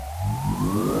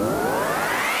Well,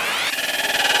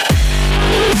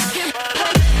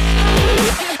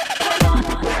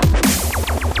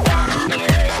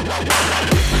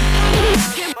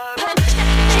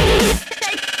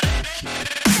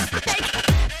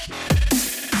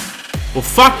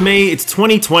 fuck me, it's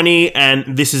 2020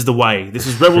 and this is the way. This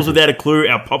is Rebels Without a Clue,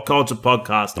 our pop culture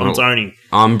podcast. I'm Tony.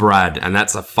 I'm Brad, and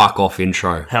that's a fuck off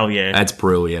intro. Hell yeah. That's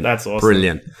brilliant. That's awesome.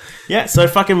 Brilliant. Yeah, so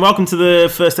fucking welcome to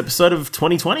the first episode of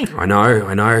 2020. I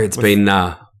know. It's been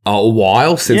a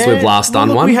while since we've last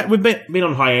done one. We've been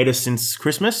on hiatus since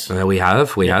Christmas. We have.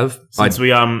 Since we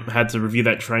had to review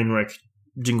that train wreck,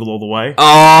 Jingle All the Way.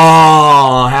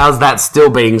 Oh, how's that still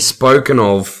being spoken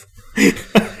of?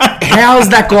 How's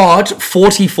that got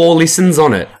 44 listens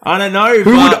on it? I don't know.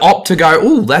 Who would opt to go,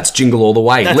 oh, that's Jingle All the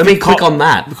Way. Let me click on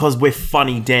that. Because we're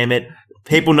funny, damn it.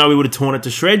 People know we would have torn it to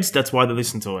shreds. That's why they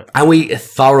listen to it. And we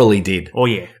thoroughly did. Oh,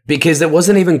 yeah. Because there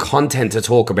wasn't even content to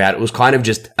talk about. It was kind of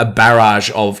just a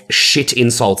barrage of shit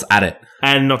insults at it.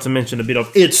 And not to mention a bit of,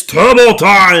 it's turbo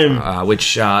time!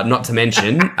 Which, not to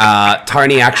mention,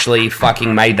 Tony actually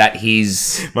fucking made that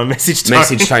his... My message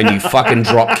tone. You fucking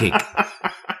dropkick.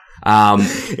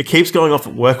 It keeps going off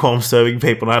at work while I'm serving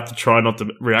people and I have to try not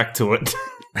to react to it.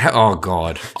 Oh,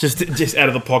 God. just out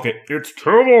of the pocket. It's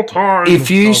turbo time! If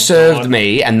you served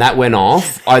me and that went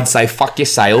off, I'd say, fuck your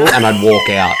sale, and I'd walk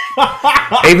out.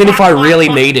 Even if I really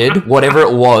needed whatever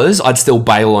it was, I'd still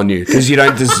bail on you, because you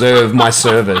don't deserve my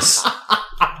service.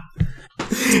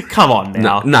 Come on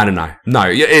now. No.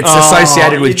 It's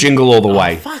associated with Jingle All the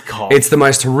Way. Fuck off. It's the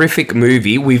most horrific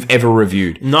movie we've ever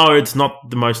reviewed. No, it's not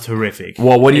the most horrific.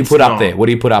 Well, what do you put up there?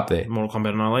 Mortal Kombat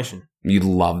Annihilation. You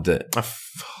loved it. I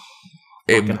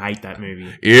fucking hate that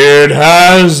movie. It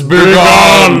has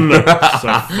begun! So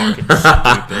fucking stupid.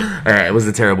 Alright, it was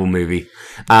a terrible movie.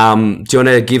 Do you want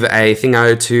to give a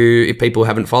thingo to if people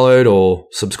haven't followed or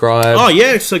subscribed? Oh,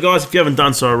 yeah. So, guys, if you haven't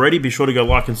done so already, be sure to go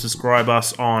like and subscribe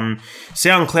us on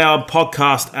SoundCloud,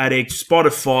 Podcast Addict,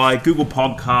 Spotify, Google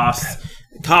Podcasts,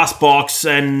 Castbox,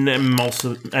 and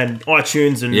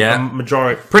iTunes and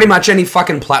majority. Pretty much any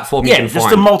fucking platform you can find. Yeah,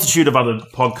 just a multitude of other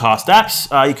podcast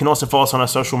apps. You can also follow us on our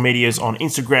social medias on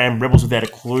Instagram, Rebels Without a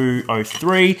Clue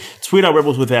 03, Twitter,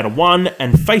 Rebels Without a 1,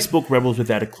 and Facebook, Rebels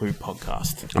Without a Clue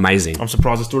podcast. Amazing. I'm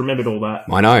surprised I still remembered all that.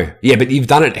 I know. Yeah, but you've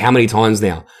done it how many times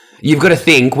now? You've got to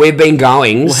think, we've been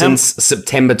going since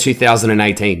September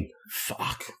 2018.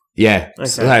 Fuck. Yeah. Okay.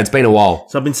 So it's been a while.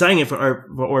 So I've been saying it for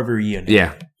over a year now.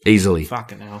 Yeah, easily.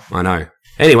 Fucking hell. I know.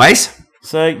 Anyways.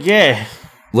 So, yeah.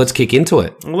 Let's kick into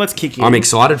it. Well, let's kick in. I'm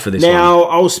excited for this one. Now,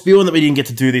 I was spewing that we didn't get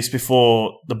to do this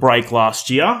before the break last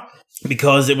year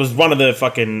because it was one of the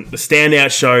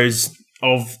standout shows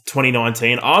of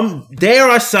 2019. Dare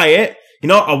I say it,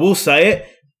 I will say it,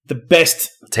 the best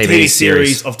TV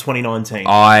series of 2019.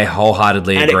 I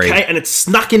wholeheartedly agree. And it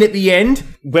snuck in at the end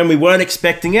when we weren't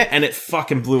expecting it, and it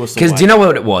fucking blew us away. Because do you know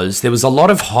what it was? There was a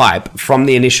lot of hype from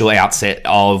the initial outset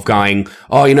of going,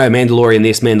 Mandalorian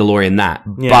this, Mandalorian that.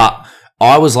 Yeah. But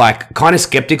I was kind of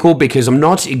skeptical because I'm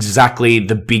not exactly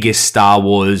the biggest Star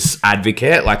Wars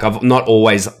advocate. I've not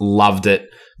always loved it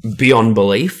beyond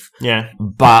belief. Yeah.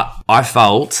 But I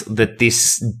felt that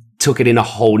this took it in a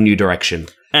whole new direction.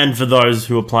 And for those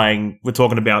who are playing, we're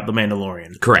talking about The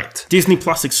Mandalorian. Correct. Disney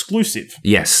Plus exclusive.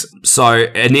 Yes. So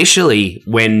initially,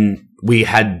 when we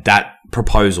had that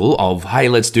proposal of, hey,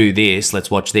 let's do this,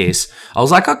 let's watch this, I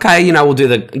was like, okay, we'll do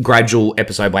the gradual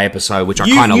episode by episode, which I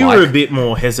kind of like. You were a bit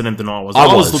more hesitant than I was.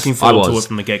 I was looking forward to it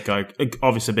from the get-go,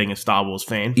 obviously being a Star Wars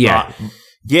fan. Yeah.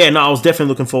 But I was definitely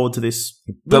looking forward to this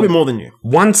a little bit more than you.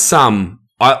 Once,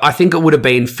 I think it would have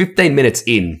been 15 minutes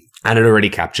in, and it already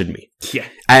captured me. Yeah.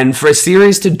 And for a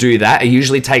series to do that, it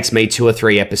usually takes me 2 or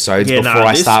 3 episodes before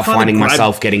I start finding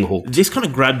myself getting hooked. This kind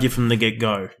of grabbed you from the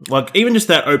get-go. Even just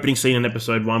that opening scene in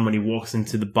episode 1 when he walks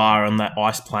into the bar on that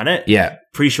ice planet. Yeah.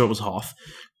 Pretty sure it was Hoth.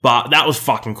 But that was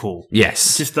fucking cool.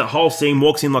 Yes. Just the whole scene,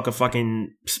 walks in like a fucking,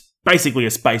 basically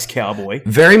a space cowboy.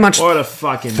 Very much what a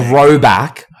fucking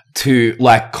throwback to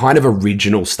kind of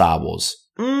original Star Wars.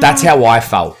 That's how I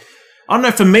felt. I don't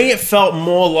know, for me it felt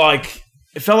more like...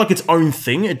 It felt like its own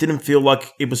thing. It didn't feel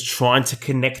like it was trying to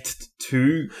connect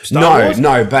to Star Wars.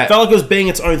 No, but... It felt like it was being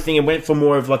its own thing. It went for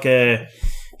more of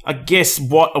I guess,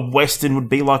 what a Western would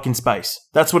be like in space.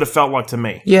 That's what it felt like to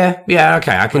me. Yeah,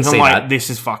 okay, I can see that. This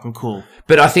is fucking cool.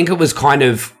 But I think it was kind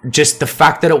of just the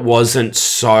fact that it wasn't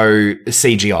so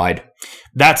CGI'd.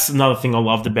 That's another thing I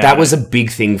loved about it. That was a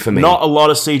big thing for me. Not a lot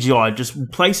of CGI,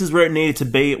 just places where it needed to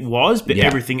be, it was, but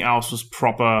everything else was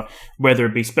proper, whether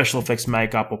it be special effects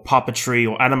makeup or puppetry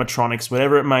or animatronics,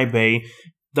 whatever it may be.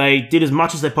 They did as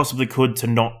much as they possibly could to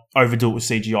not overdo it with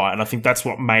CGI, and I think that's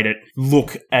what made it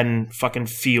look and fucking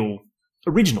feel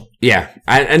original. Yeah,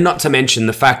 and not to mention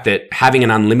the fact that having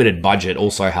an unlimited budget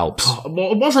also helps.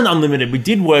 Well, it wasn't unlimited. We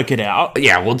did work it out.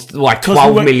 Yeah, well, it's like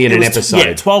 12 million an episode.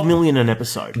 Yeah, 12 million an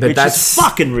episode. But that's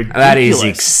fucking ridiculous. That is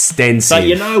extensive. But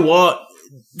you know what?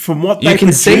 From what they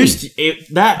produced,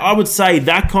 I would say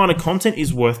that kind of content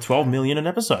is worth 12 million an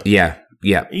episode. Yeah.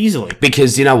 Yeah. Easily.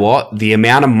 Because you know what? The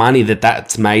amount of money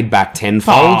that's made back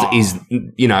tenfold is,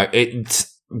 you know,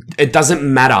 it doesn't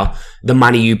matter the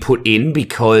money you put in,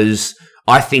 because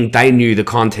I think they knew the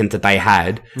content that they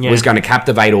had was going to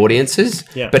captivate audiences.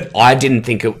 Yeah. But I didn't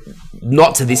think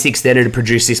not to this extent it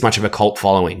produced this much of a cult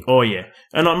following. Oh, yeah.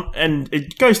 And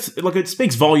it goes it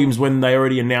speaks volumes when they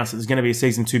already announced that there's going to be a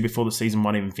season 2 before the season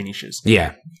 1 even finishes.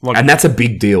 Yeah. And that's a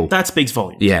big deal. That speaks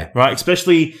volumes. Yeah. Right?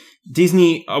 Especially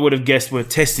Disney, I would have guessed, were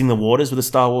testing the waters with the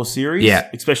Star Wars series. Yeah.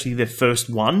 Especially their first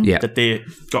one that they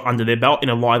got under their belt in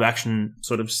a live action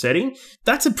sort of setting.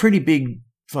 That's a pretty big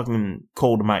fucking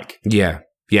call to make. Yeah.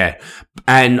 Yeah.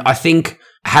 And I think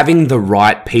having the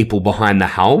right people behind the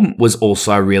helm was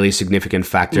also a really significant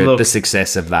factor at the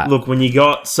success of that. Look, when you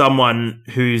got someone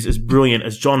who's as brilliant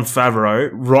as Jon Favreau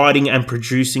writing and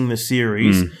producing the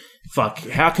series, fuck,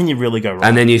 how can you really go wrong?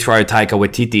 And then you throw Taika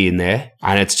Waititi in there,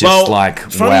 and it's just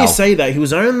funny you say that. He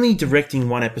was only directing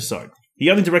one episode. He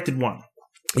only directed one.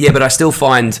 Yeah, but I still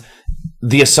find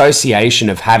the association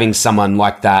of having someone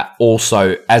like that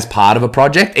also as part of a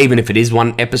project, even if it is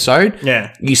one episode,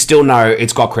 you still know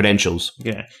it's got credentials.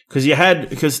 Yeah,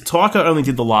 because Taika only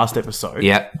did the last episode,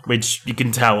 which you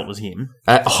can tell it was him.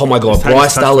 Oh my god,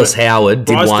 Bryce Dallas Howard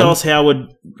did one. Bryce Dallas Howard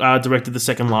directed the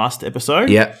second last episode.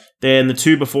 Yeah. Then the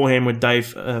two beforehand were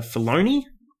Dave Filoni.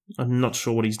 I'm not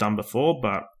sure what he's done before,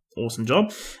 but awesome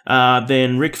job.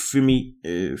 Then Rick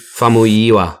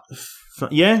Famuyiwa.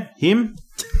 Yeah, him.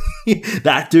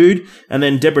 That dude. And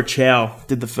then Deborah Chow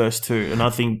did the first two. And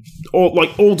I think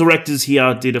all directors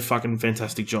here did a fucking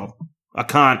fantastic job. I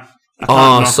can't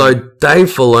so Dave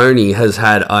Filoni has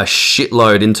had a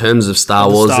shitload in terms of Star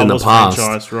Wars in the past.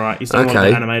 Franchise, right. He's done a lot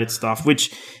of animated stuff,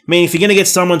 which, I mean, if you're going to get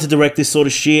someone to direct this sort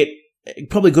of shit,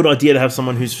 probably a good idea to have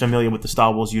someone who's familiar with the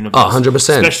Star Wars universe. Oh, 100%.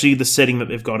 Especially the setting that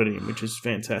they've got it in, which is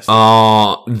fantastic.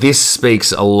 Oh, this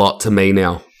speaks a lot to me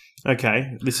now.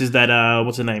 Okay. This is that,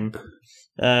 what's her name?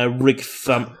 Rick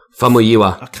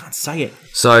Famuyiwa. I can't say it.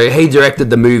 So he directed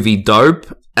the movie Dope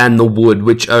and The Wood,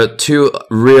 which are two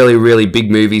really, really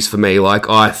big movies for me. Like,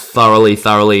 I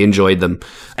thoroughly enjoyed them.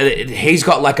 And he's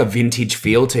got like a vintage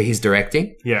feel to his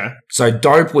directing. Yeah. So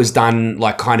Dope was done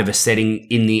like kind of a setting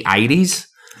in the 80s.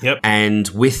 Yep. And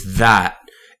with that,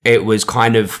 it was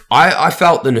kind of, I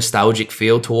felt the nostalgic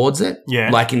feel towards it. Yeah.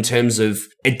 Like in terms of,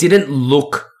 it didn't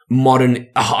look modern.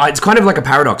 It's kind of like a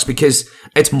paradox because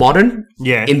it's modern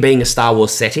in being a Star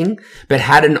Wars setting, but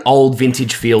had an old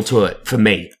vintage feel to it for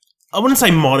me. I wouldn't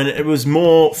say modern. It was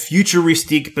more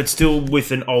futuristic, but still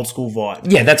with an old school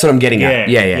vibe. Yeah, that's what I'm getting at.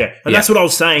 Yeah. And that's what I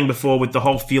was saying before with the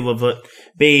whole feel of it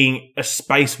being a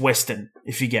space western,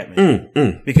 if you get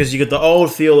me. Because you get the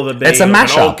old feel of it being an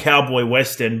old cowboy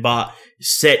western, but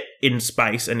set in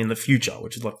space and in the future,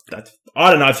 which is like, that's,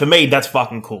 I don't know, for me, that's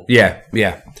fucking cool. Yeah.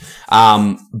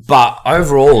 But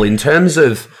overall, in terms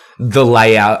of the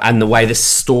layout and the way the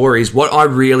stories, what I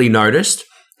really noticed,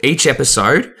 each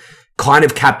episode kind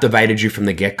of captivated you from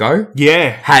the get-go. Yeah.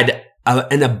 Had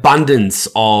an abundance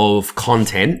of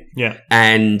content. Yeah.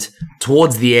 And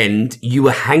towards the end, you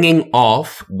were hanging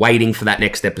off waiting for that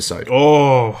next episode.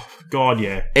 Oh, God,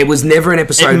 yeah. It was never an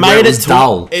episode where it was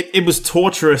dull. It was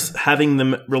torturous having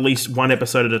them release one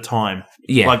episode at a time.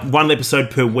 Yeah. Like one episode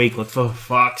per week, like for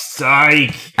fuck's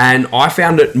sake. And I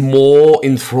found it more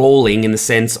enthralling in the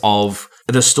sense of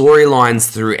the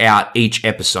storylines throughout each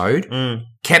episode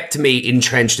kept me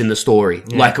entrenched in the story.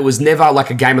 Yeah. Like it was never like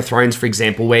a Game of Thrones, for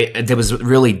example, where there was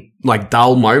really like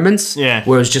dull moments. Yeah.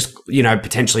 Where it was just, you know,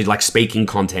 potentially like speaking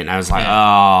content. I was like,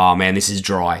 oh man, this is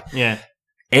dry. Yeah.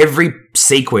 Every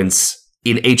sequence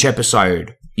in each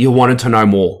episode, you wanted to know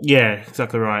more. Yeah,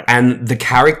 exactly right. And the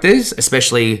characters,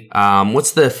 especially,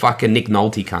 what's the fucking Nick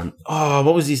Nolte cunt? Oh,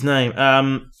 what was his name?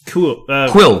 Quill.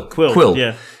 Quill.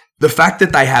 Yeah. The fact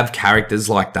that they have characters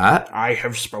like that, I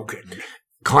have spoken,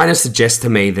 kind of suggests to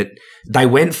me that they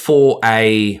went for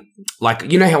a,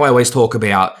 like, you know how I always talk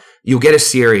about, you'll get a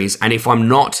series, and if I'm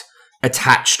not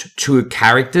attached to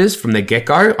characters from the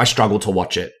get-go, I struggle to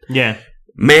watch it. Yeah.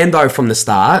 Mando from the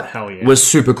start was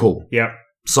super cool. Yep.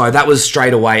 So that was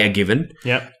straight away a given.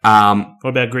 Yep. What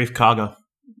about Grief Karga?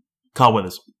 Carl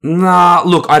Weathers. Nah,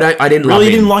 look, I didn't love him. Really,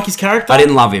 you didn't like his character? I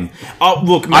didn't love him. Oh,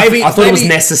 look, maybe I thought it was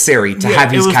necessary to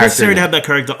have his character. It was necessary to have that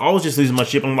character. I was just losing my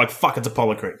shit. I'm like, fuck, it's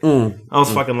Apollo Creed. I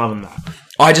was fucking loving that.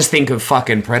 I just think of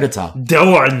fucking Predator.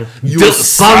 Dylan, you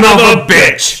son of a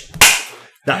bitch.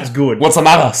 That was good. What's the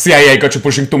matter? CIA got you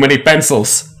pushing too many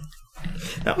pencils.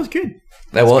 That was good.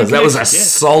 That was a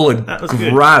solid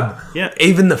grab. Good. Yeah.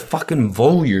 Even the fucking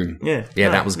volume. Yeah.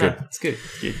 That was good. It's good.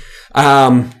 Good.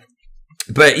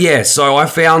 But yeah, so I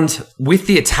found with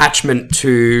the attachment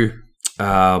to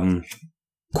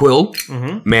Quill,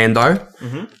 Mando,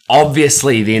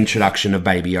 obviously the introduction of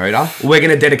Baby Yoda. We're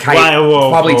going to dedicate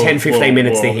probably 10-15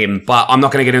 minutes to him, but I'm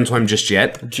not going to get into him just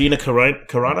yet. Gina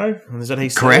Carano? Is that how you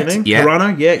say Correct, her name? yeah.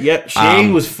 Carano? Yeah.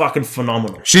 She was fucking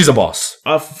phenomenal. She's a boss.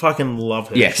 I fucking love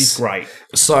her. Yes. She's great.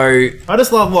 So... I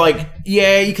just love, like,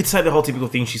 you could say the whole typical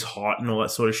thing, she's hot and all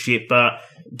that sort of shit, but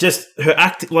just her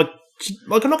act, like, I'm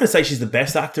not going to say she's the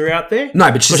best actor out there.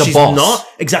 No, but she's a boss. Not.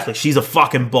 Exactly. She's a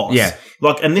fucking boss. Yeah.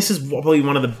 Like, and this is probably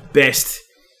one of the best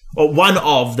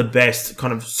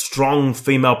kind of strong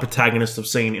female protagonists I've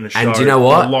seen in a show and do you know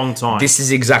what? In a long time. This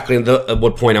is exactly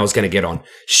what point I was going to get on.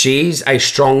 She's a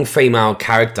strong female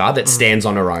character that stands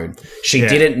on her own. She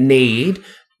didn't need...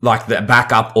 like the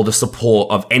backup or the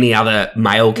support of any other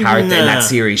male character in that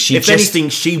series. If anything,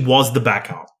 she was the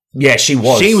backup. Yeah, she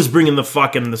was. She was bringing the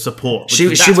support. She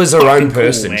was her own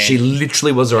person. Cool, she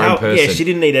literally was her own person. Yeah, she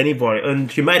didn't need anybody. And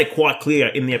she made it quite clear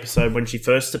in the episode when she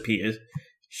first appeared.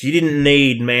 She didn't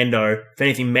need Mando. If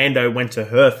anything, Mando went to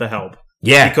her for help.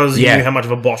 Yeah. Because he knew how much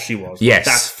of a boss she was. Yes.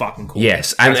 That's fucking cool.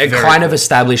 Yes. And it kind of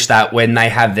established that when they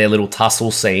have their little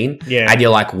tussle scene. Yeah. And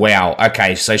you're like, wow,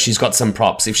 okay, so she's got some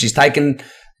props. If she's taken...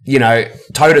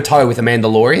 toe-to-toe with a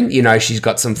Mandalorian, she's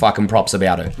got some fucking props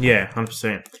about her. Yeah,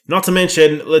 100%. Not to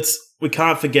mention, we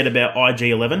can't forget about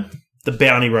IG-11, the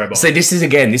bounty robot. So this is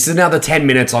another 10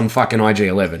 minutes on fucking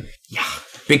IG-11. Yeah.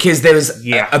 Because there was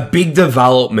a big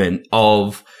development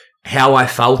of how I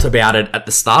felt about it at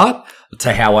the start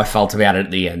to how I felt about it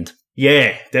at the end.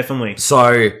 Yeah, definitely.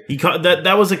 So...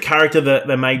 that was a character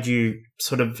that made you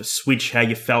sort of switch how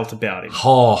you felt about him.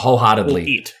 Wholeheartedly.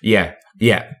 Or it. Yeah.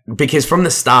 Yeah, because from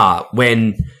the start,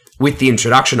 with the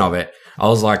introduction of it, I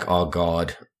was like, oh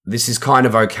God, this is kind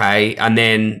of okay. And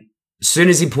then as soon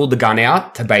as he pulled the gun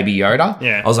out to Baby Yoda,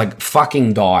 I was like,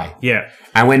 fucking die. Yeah.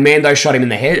 And when Mando shot him in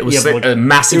the head, it was a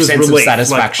massive sense of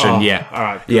satisfaction. Like, all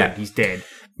right, good, he's dead.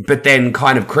 But then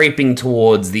kind of creeping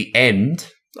towards the end...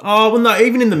 Oh, well, no,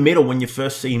 even in the middle when you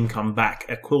first see him come back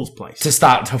at Quill's place. To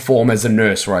start to form as a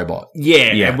nurse robot.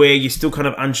 Yeah. Where you're still kind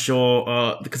of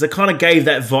unsure, because it kind of gave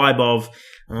that vibe of,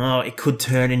 it could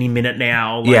turn any minute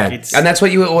now. Like and that's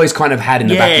what you always kind of had in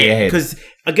the back of your head. Because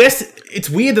I guess it's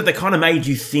weird that they kind of made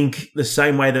you think the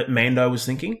same way that Mando was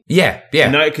thinking. Yeah.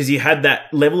 Because you had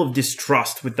that level of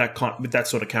distrust with that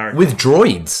sort of character. With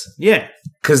droids. Yeah.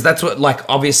 Because that's what, like,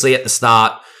 obviously at the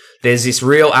start... There's this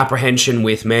real apprehension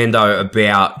with Mando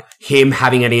about him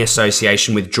having any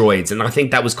association with droids. And I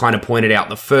think that was kind of pointed out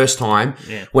the first time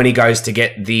when he goes to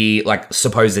get the, like,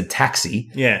 supposed taxi.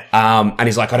 Yeah. And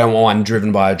he's like, I don't want one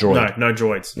driven by a droid. No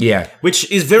droids. Yeah. Which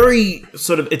is very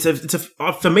sort of,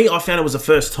 for me, I found it was the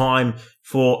first time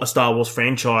for a Star Wars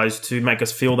franchise to make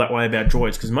us feel that way about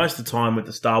droids, because most of the time with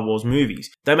the Star Wars movies,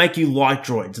 they make you like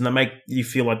droids and they make you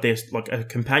feel like they're like a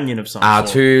companion of some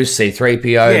sort. R2,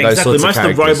 C-3PO, those sorts of most characters. Most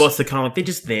of the robots, they're kind of like, they're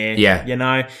just there.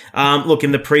 Yeah. Look,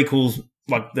 in the prequels,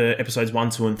 like the episodes 1,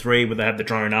 2, and 3, where they have the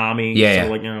drone army. Yeah.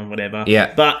 So like, whatever.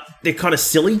 Yeah. But they're kind of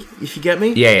silly, if you get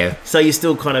me. Yeah. So you're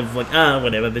still kind of like,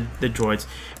 whatever, the droids.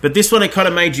 But this one, it kind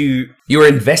of made you... You were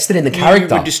invested in the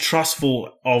character. You were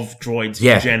distrustful of droids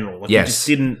in general. Like, you just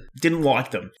didn't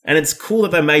like them. And it's cool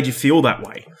that they made you feel that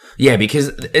way. Yeah, because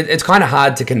it's kind of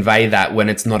hard to convey that when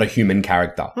it's not a human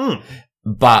character.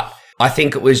 But I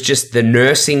think it was just the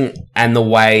nursing and the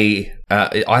way...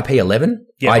 IP-11?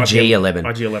 Yeah, IG-11.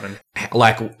 IG-11.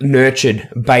 Like, nurtured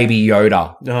Baby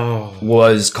Yoda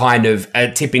was kind of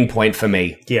a tipping point for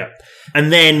me. Yeah.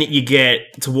 And then you get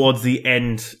towards the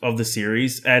end of the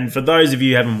series. And for those of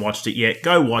you who haven't watched it yet,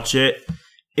 go watch it.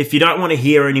 If you don't want to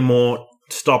hear anymore,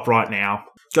 stop right now.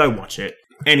 Go watch it.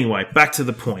 Anyway, back to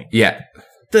the point. Yeah.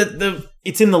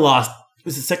 It's in the last...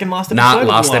 Was it second last episode? Nah,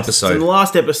 last episode. It's in the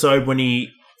last episode when he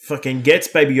fucking gets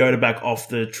Baby Yoda back off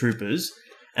the troopers...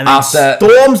 And then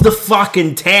storms the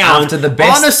fucking town after the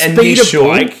best on a speeder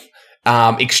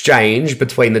bike. Exchange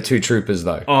between the two troopers,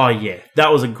 though. Oh, yeah.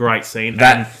 That was a great scene.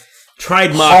 That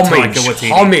trademark Taika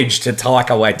Waititi. Homage to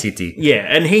Taika Waititi. Yeah,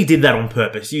 and he did that on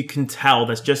purpose. You can tell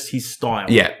that's just his style.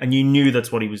 Yeah. And you knew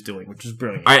that's what he was doing, which was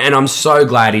brilliant. And I'm so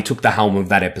glad he took the helm of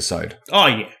that episode. Oh,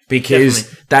 yeah. Because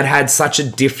definitely. That had such a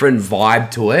different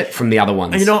vibe to it from the other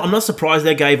ones. And I'm not surprised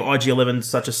they gave IG-11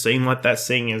 such a scene like that,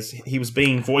 seeing as he was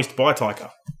being voiced by Taika.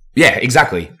 Yeah,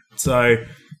 exactly. So,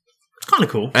 it's kind of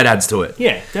cool. It adds to it.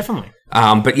 Yeah, definitely.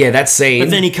 But yeah, that scene... But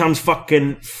then he comes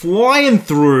fucking flying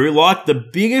through like the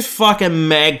biggest fucking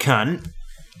mag cunt.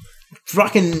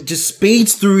 fucking just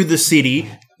speeds through the city,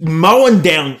 mowing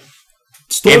down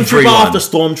stormtrooper after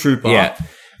stormtrooper. Yeah.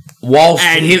 Whilst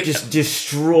he just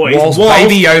destroys. Whilst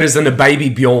Baby Yoda's and a Baby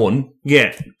Bjorn.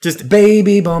 Yeah. Just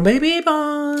Baby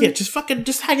Bjorn. Yeah,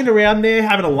 just hanging around there,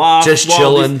 having a laugh. Just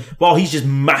chilling. While he's just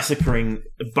massacring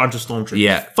a bunch of stormtroopers.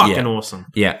 Yeah. Fucking awesome.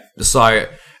 Yeah. So,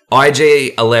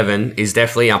 IG-11 is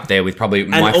definitely up there with probably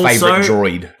my favourite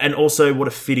droid. And also, what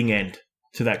a fitting end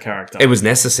to that character. It was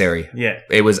necessary. Yeah.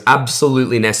 It was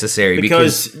absolutely necessary.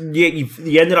 Because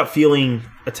you ended up feeling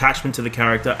attachment to the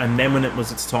character, and then when it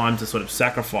was its time to sort of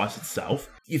sacrifice itself,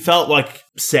 you felt like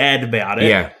sad about it.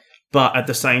 Yeah. But at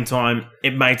the same time,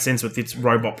 it made sense with its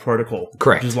robot protocol.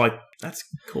 Correct. Which is like, that's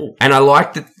cool. And I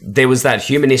liked that there was that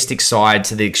humanistic side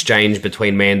to the exchange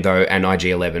between Mando and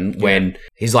IG-11 when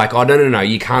he's like, oh, no,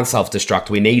 you can't self-destruct.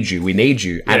 We need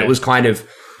you. And it was kind of,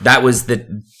 that was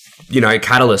the,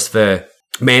 catalyst for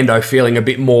Mando feeling a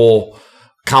bit more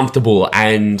comfortable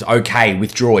and okay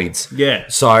with droids. Yeah.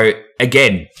 So,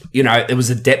 again, there was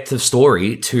a depth of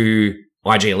story to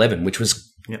IG-11, which was,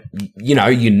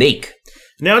 unique.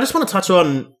 Now, I just want to touch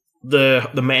on the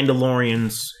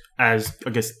Mandalorians as,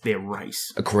 I guess, their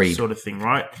race. A creed. Sort of thing,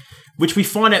 right? Which we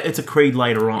find out it's a creed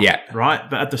later on. Yeah. Right?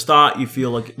 But at the start, you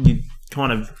feel like you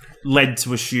kind of led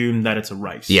to assume that it's a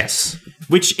race. Yes.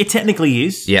 Which it technically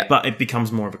is, but it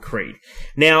becomes more of a creed.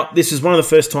 Now, this is one of the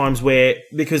first times where,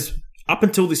 because up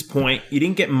until this point, you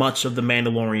didn't get much of the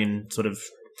Mandalorian sort of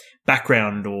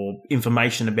background or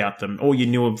information about them. All you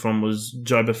knew them from was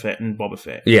Boba Fett and Boba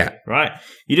Fett. Yeah. Right?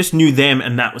 You just knew them,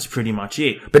 and that was pretty much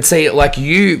it. But see, like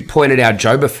you pointed out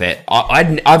Boba Fett,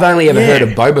 I've only ever heard of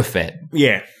Boba Fett.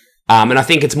 Yeah. And I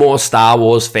think it's more Star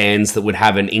Wars fans that would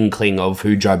have an inkling of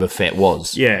who Boba Fett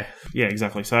was. Yeah,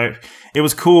 exactly. So it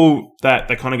was cool that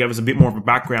they kind of gave us a bit more of a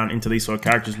background into these sort of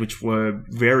characters, which were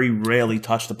very rarely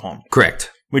touched upon.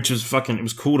 Correct. Which was it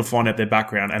was cool to find out their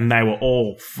background, and they were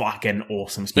all fucking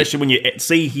awesome. Especially when you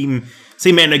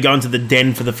see Mando go into the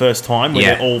den for the first time,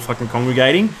 where they're all fucking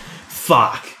congregating.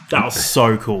 Fuck, that was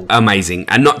so cool. Amazing.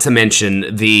 And not to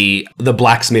mention the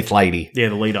blacksmith lady. Yeah,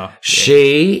 the leader.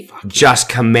 She just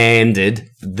commanded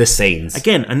the scenes.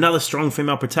 Again, another strong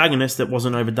female protagonist that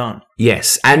wasn't overdone.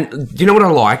 Yes, and you know what I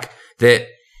like? That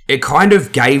it kind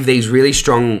of gave these really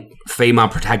strong female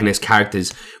protagonist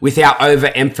characters without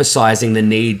overemphasizing the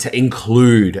need to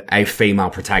include a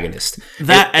female protagonist.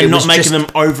 And not making them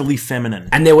overly feminine.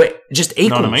 And they were just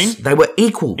equals. Know what I mean? They were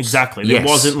equals. Exactly. It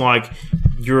wasn't like,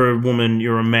 you're a woman,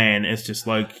 you're a man. It's just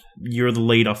like, you're the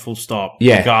leader, full stop,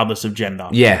 regardless of gender.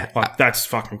 Yeah. Like, that's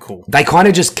fucking cool. They kind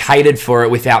of just catered for it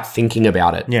without thinking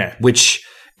about it. Yeah. Which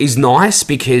is nice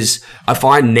because I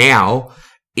find now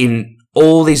in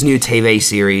all these new TV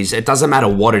series, it doesn't matter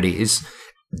what it is,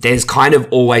 there's kind of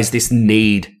always this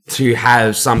need to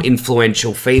have some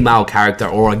influential female character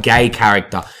or a gay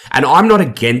character. And I'm not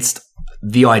against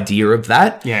the idea of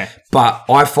that. Yeah. But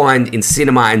I find in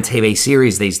cinema and TV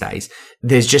series these days,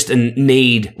 there's just a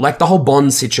need, like the whole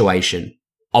Bond situation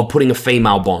of putting a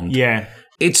female Bond. Yeah.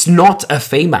 It's not a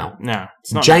female. No,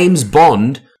 it's not. James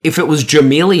Bond, if it was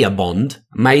Jamelia Bond,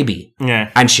 maybe.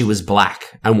 Yeah. And she was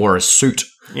black and wore a suit.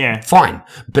 Yeah. Fine.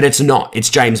 But it's not. It's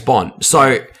James Bond.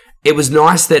 So it was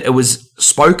nice that it was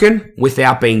spoken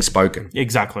without being spoken.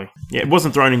 Exactly. Yeah, it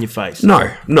wasn't thrown in your face.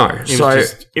 No.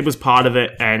 It was part of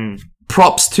it, and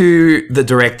props to the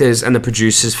directors and the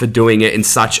producers for doing it in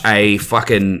such a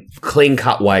fucking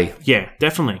clean-cut way. Yeah,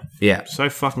 definitely. Yeah. So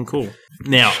fucking cool.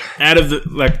 Now, out of the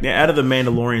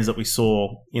Mandalorians that we saw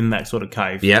in that sort of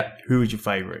cave, who was your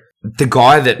favourite? The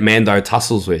guy that Mando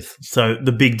tussles with. So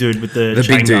the big dude with the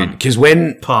big dude. Because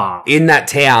when in that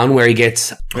town where he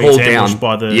gets hauled down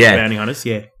by the bounty hunters,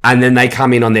 and then they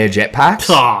come in on their jetpacks,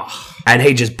 and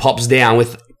he just pops down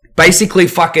with basically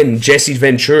fucking Jesse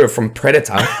Ventura from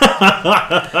Predator.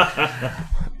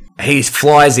 He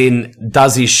flies in,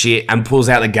 does his shit, and pulls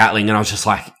out the Gatling, and I was just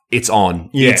like, it's on.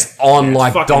 Yeah. It's on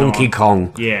like Donkey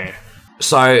Kong. Yeah.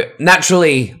 So,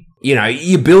 naturally,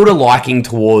 you build a liking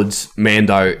towards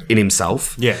Mando in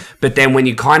himself. Yeah. But then when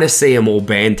you kind of see them all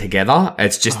band together,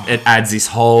 it's just, it adds this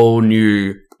whole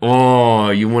new,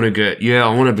 you want to get,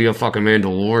 I want to be a fucking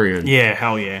Mandalorian. Yeah,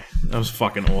 hell yeah. That was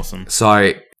fucking awesome.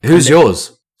 So, who's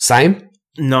yours? Same?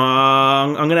 No,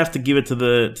 I'm going to have to give it to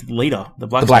the leader, the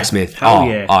blacksmith. The blacksmith. Hell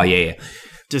yeah. Oh, yeah.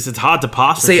 Just, it's hard to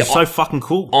pass. See, it's so fucking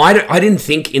cool. I didn't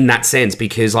think in that sense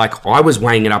because, like, I was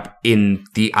weighing it up in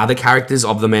the other characters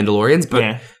of the Mandalorians,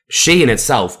 but she in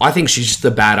itself, I think she's just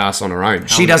a badass on her own.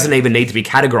 She doesn't even need to be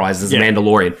categorized as a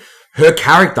Mandalorian. Her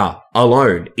character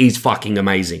alone is fucking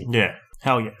amazing. Yeah.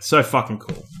 Hell yeah. So fucking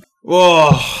cool.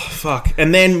 Oh, fuck.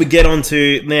 And then we get on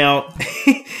to, now,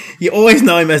 you always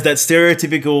know him as that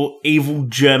stereotypical evil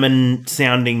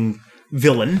German-sounding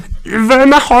villain.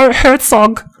 Werner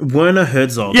Herzog. Werner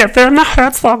Herzog. Yeah, Werner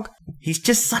Herzog. He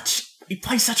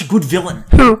plays such a good villain.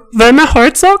 Who? Werner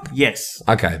Herzog? Yes.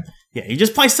 Okay. Yeah, he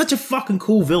just plays such a fucking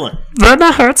cool villain.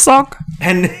 Werner Herzog?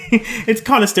 And it's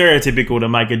kind of stereotypical to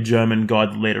make a German guy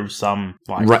the leader of some,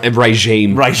 like...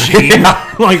 Regime. Like,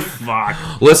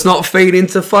 fuck. Let's not feed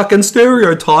into fucking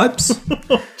stereotypes.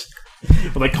 Well,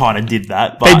 they kind of did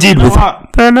that. But They did with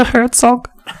what? Werner Herzog.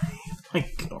 My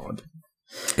God.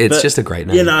 It's just a great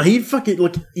name. Yeah, no, he fucking,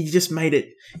 like, he just made it...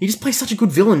 He just plays such a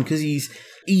good villain because he's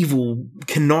evil,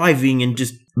 conniving, and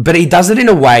just... But he does it in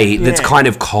a way that's kind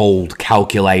of cold,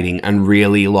 calculating, and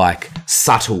really, like,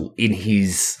 subtle in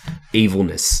his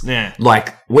evilness. Yeah.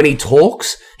 Like, when he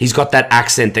talks, he's got that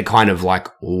accent that kind of like,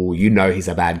 oh, you know he's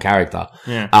a bad character.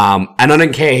 Yeah. And I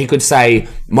don't care. He could say,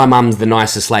 my mum's the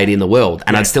nicest lady in the world,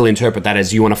 and I'd still interpret that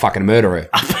as, you want to fucking murder her.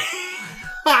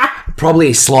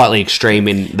 Probably slightly extreme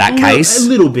in that case. A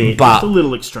little bit. But just a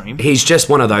little extreme. He's just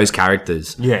one of those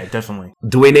characters. Yeah, definitely.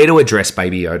 Do we need to address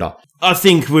Baby Yoda? I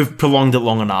think we've prolonged it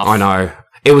long enough. I know.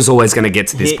 It was always going to get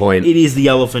to this point. It is the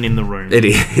elephant in the room. It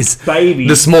is. Baby.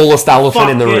 The smallest elephant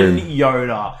in the room.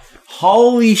 Yoda.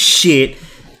 Holy shit.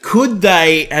 Could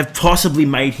they have possibly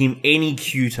made him any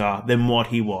cuter than what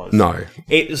he was? No.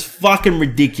 It was fucking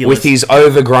ridiculous. With his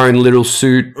overgrown little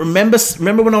suit. Remember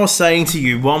when I was saying to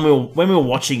you when we were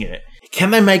watching it,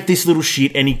 can they make this little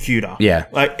shit any cuter? Yeah.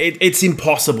 Like, it's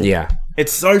impossible. Yeah.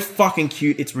 It's so fucking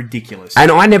cute, it's ridiculous.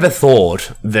 And I never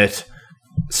thought that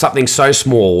something so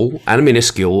small and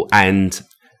minuscule and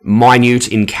minute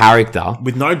in character,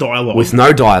 with no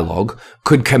dialogue,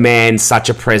 could command such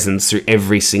a presence through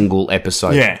every single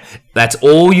episode. Yeah. That's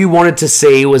all you wanted to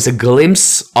see was a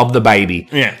glimpse of the baby.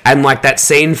 Yeah. And like that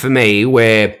scene for me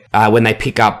where when they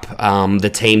pick up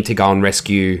the team to go and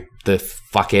rescue the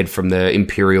fuckhead from the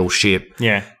Imperial ship.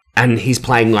 Yeah. And he's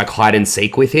playing like hide and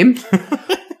seek with him.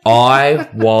 I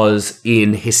was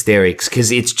in hysterics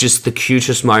because it's just the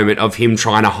cutest moment of him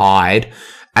trying to hide,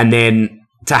 and then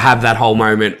to have that whole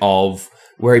moment of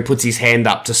where he puts his hand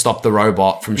up to stop the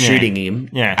robot from shooting him,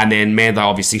 and then Mando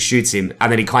obviously shoots him,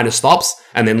 and then he kind of stops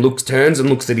and then turns and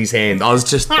looks at his hand. I was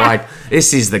just like,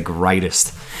 this is the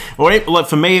greatest. Well, like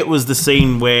for me, it was the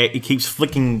scene where he keeps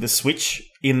flicking the switch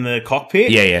in the cockpit.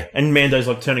 Yeah. And Mando's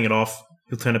like turning it off.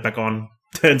 He'll turn it back on,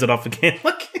 turns it off again.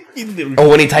 Or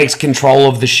when he takes control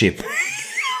of the ship.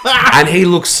 And he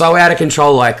looks so out of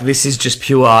control, like this is just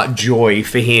pure joy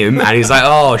for him. And he's like,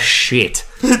 oh, shit.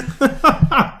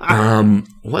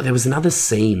 What? There was another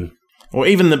scene. Or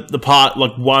even the part,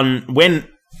 like when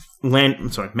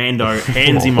Mando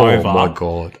hands him over. Oh, my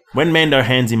God. When Mando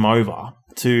hands him over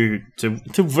to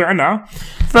Werner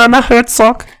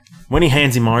Herzog. When he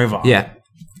hands him over. Yeah.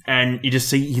 And you just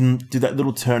see him do that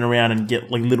little turnaround and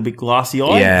get like a little bit glassy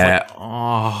eyed. Yeah.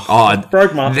 Like,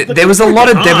 broke my... There was a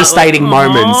lot of devastating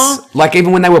moments. Like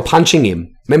even when they were punching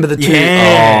him. Remember the two?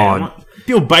 Yeah.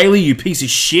 Bill Bailey, you piece of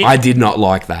shit. I did not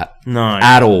like that. No.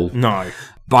 At all. No.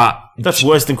 But... That's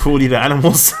worse than cruelty to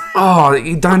animals.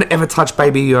 You don't ever touch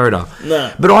Baby Yoda.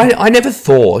 No. But I never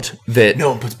thought that...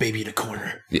 No one puts Baby in a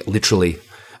corner. Yeah, literally.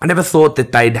 I never thought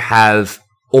that they'd have...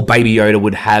 Or Baby Yoda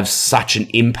would have such an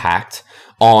impact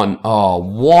on,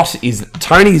 what is...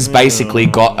 Tony's basically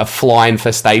got a fly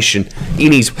infestation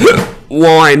in his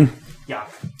wine. Yeah.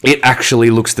 It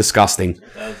actually looks disgusting.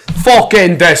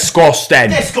 Fucking disgusting.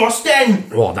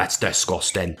 Disgusting. Oh, that's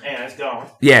disgusting. Yeah, let's go.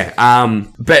 Yeah,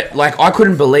 but like I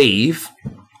couldn't believe,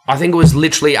 I think it was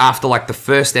literally after like the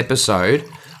first episode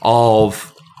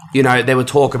of, they would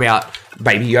talk about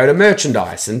Baby Yoda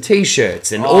merchandise and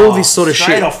t-shirts and all this sort of shit.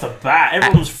 Straight off the bat,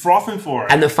 everyone was frothing for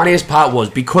it. And the funniest part was,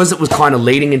 because it was kind of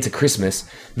leading into Christmas,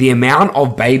 the amount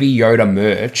of Baby Yoda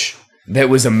merch that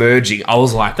was emerging, I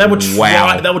was like,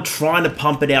 wow. They were trying to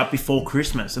pump it out before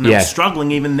Christmas, and they were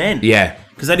struggling even then. Yeah.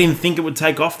 Because they didn't think it would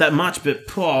take off that much, but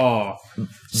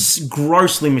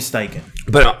grossly mistaken.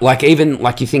 But like even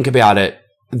like you think about it,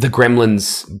 the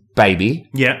Gremlins baby.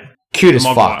 Yeah. Cute as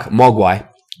fuck. Mogwai.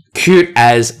 Cute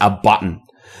as a button.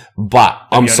 But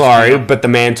I'm sorry, but the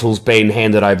mantle's been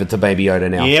handed over to Baby Yoda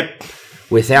now. Yep.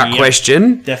 Without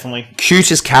question. Definitely.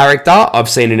 Cutest character I've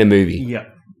seen in a movie. Yep.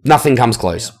 Nothing comes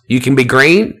close. Yep. You can be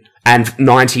green and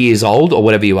 90 years old or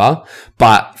whatever you are,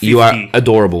 but 50. You are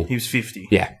adorable. He was 50.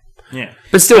 Yeah. Yeah.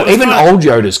 But still, even old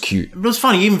Yoda's cute. It was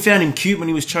funny. You even found him cute when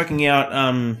he was choking out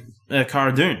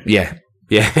Cara Dune. Yeah.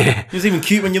 Yeah. He was even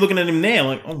cute when you're looking at him there.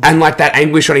 Like, and like that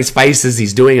anguish on his face as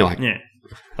he's doing it. Like,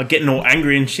 like getting all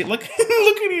angry and shit. Like,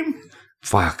 look at him.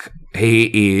 Fuck.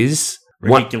 He is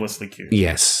ridiculously cute.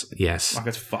 Yes. Like,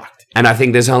 it's fucked. And I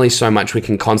think there's only so much we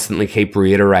can constantly keep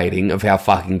reiterating of how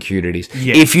fucking cute it is.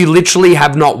 Yeah. If you literally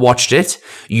have not watched it,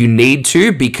 you need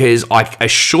to, because I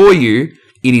assure you,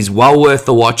 it is well worth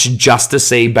the watch just to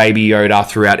see Baby Yoda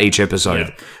throughout each episode.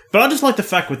 Yeah. But I just like the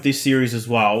fact with this series as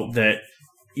well that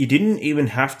you didn't even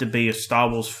have to be a Star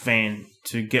Wars fan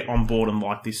to get on board and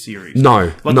like this series. No.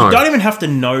 You don't even have to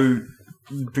know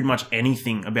pretty much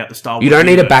anything about the Star Wars. You don't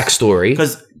need a backstory.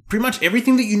 Because pretty much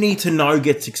everything that you need to know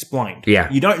gets explained.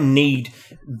 Yeah. You don't need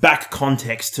back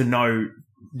context to know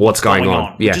what's going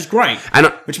on. Yeah. Which is great. And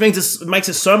which means it makes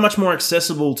it so much more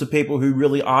accessible to people who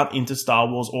really aren't into Star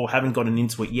Wars or haven't gotten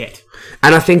into it yet.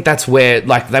 And I think that's where,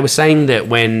 like, they were saying that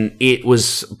when it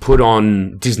was put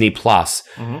on Disney Plus,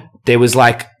 there was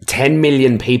like 10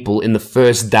 million people in the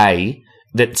first day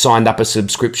that signed up a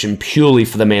subscription purely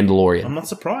for The Mandalorian. I'm not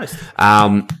surprised.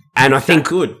 And I think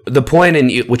good. The point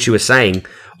in which you were saying,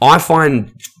 I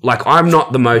find, like, I'm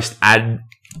not the most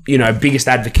biggest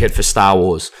advocate for Star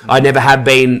Wars. I never have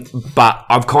been, but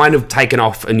I've kind of taken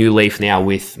off a new leaf now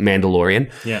with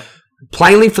Mandalorian. Yeah.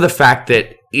 Plainly for the fact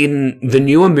that in the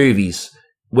newer movies,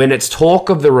 when it's talk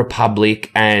of the Republic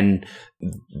and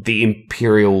the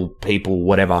Imperial people,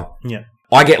 whatever, yeah,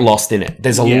 I get lost in it.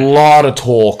 There's a lot of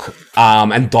talk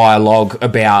and dialogue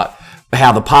about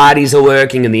how the parties are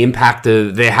working and the impact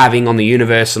they're having on the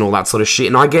universe and all that sort of shit.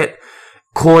 And I get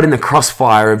caught in the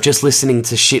crossfire of just listening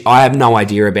to shit I have no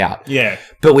idea about. Yeah.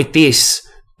 But with this,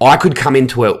 I could come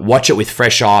into it, watch it with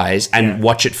fresh eyes and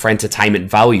watch it for entertainment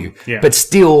value, but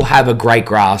still have a great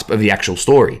grasp of the actual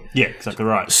story. Yeah, exactly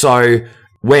right. So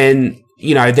when,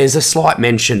 there's a slight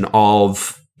mention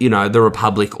of, the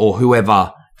Republic or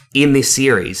whoever in this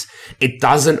series, it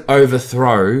doesn't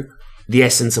overthrow the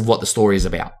essence of what the story is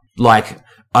about. Like,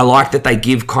 I like that they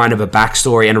give kind of a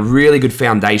backstory and a really good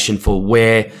foundation for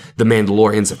where the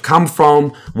Mandalorians have come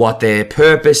from, what their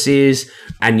purpose is,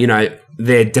 and,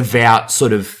 their devout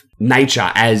sort of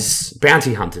nature as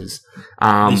bounty hunters.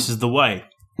 This is the way.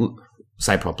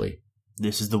 Say properly.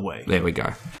 This is the way. There we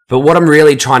go. But what I'm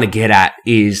really trying to get at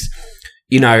is,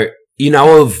 you know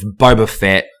of Boba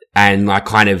Fett and like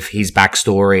kind of his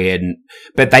backstory,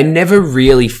 but they never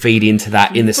really feed into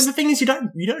that in this. But the thing is, you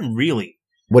don't really.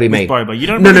 What do you mean? Boba. You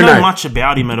don't know much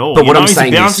about him at all. But what I'm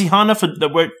saying he's a bounty hunter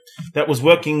that was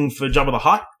working for Jabba the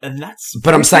Hutt, and that's.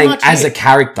 But I'm saying as a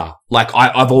character, like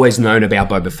I've always known about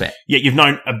Boba Fett. Yeah, you've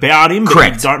known about him,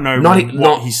 correct? But you don't know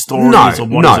what his story is or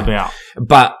what it's about.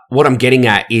 But what I'm getting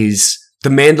at is the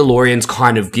Mandalorians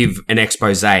kind of give an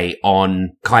expose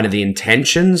on kind of the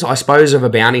intentions, I suppose, of a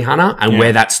bounty hunter and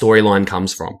where that storyline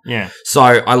comes from. Yeah. So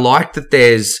I like that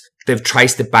they've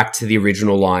traced it back to the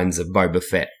original lines of Boba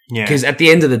Fett. Yeah. Because at the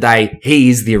end of the day, he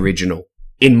is the original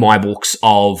in my books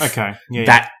of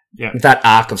that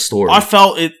arc of story. I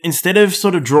felt it, instead of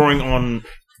sort of drawing on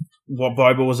what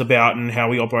Boba was about and how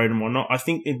he operated and whatnot, I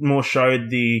think it more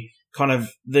showed the kind of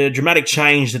the dramatic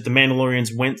change that the Mandalorians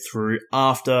went through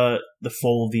after the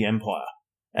fall of the Empire.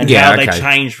 And how they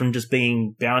changed from just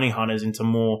being bounty hunters into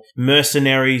more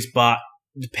mercenaries, but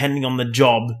depending on the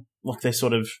job, like they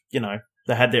sort of,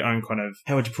 they had their own kind of,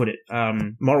 how would you put it,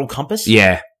 moral compass?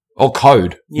 Yeah. Or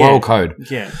code. Yeah. Moral code.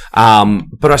 Yeah.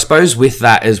 But I suppose with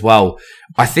that as well,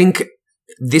 I think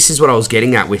this is what I was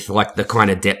getting at with like the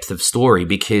kind of depth of story,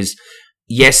 because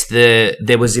yes,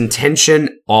 there was intention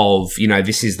of,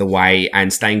 this is the way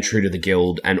and staying true to the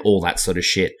guild and all that sort of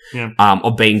shit,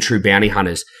 of being true bounty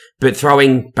hunters. But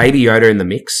throwing Baby Yoda in the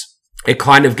mix, it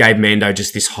kind of gave Mando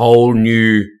just this whole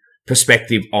new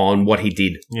perspective on what he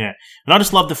did. Yeah. And I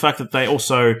just love the fact that they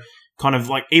also kind of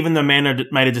like, even though Mando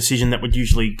made a decision that would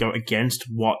usually go against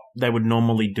what they would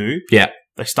normally do,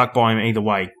 they stuck by him either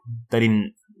way. They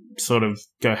didn't sort of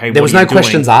go, hey, there was no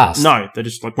questions asked. No, they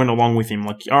just like went along with him.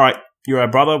 Like, all right, you're our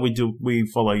brother, we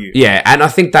follow you. Yeah, and I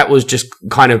think that was just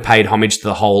kind of paid homage to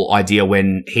the whole idea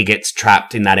when he gets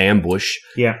trapped in that ambush.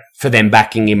 Yeah. For them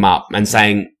backing him up and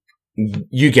saying,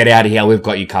 you get out of here, we've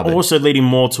got you covered. Also leading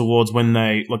more towards when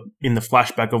they, like, in the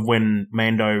flashback of when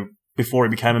Mando, before he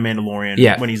became a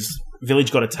Mandalorian, when his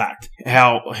village got attacked,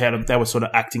 how they were sort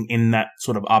of acting in that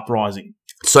sort of uprising.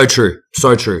 So true.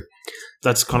 So true.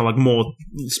 That's kind of like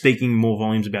speaking more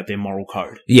volumes about their moral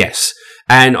code. Yes.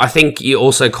 And I think you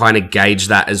also kind of gauge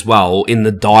that as well in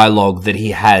the dialogue that he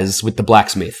has with the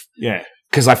blacksmith. Yeah.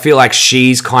 Because I feel like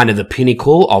she's kind of the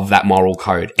pinnacle of that moral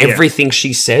code. Everything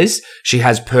she says, she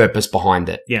has purpose behind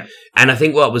it. Yeah. And I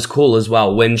think what was cool as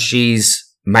well, when she's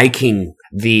making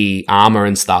the armor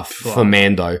and stuff for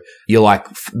Mando, you're like,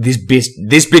 this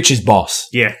bitch is boss.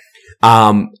 Yeah.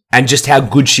 And just how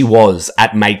good she was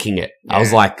at making it. I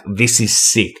was like, this is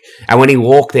sick. And when he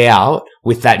walked out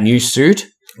with that new suit,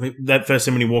 That first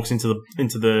scene when he walks into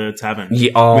the tavern.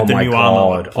 Yeah, oh with the my new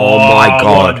god. armor. Oh my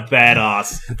god. What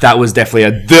badass. That was definitely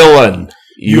a villain.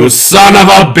 You son of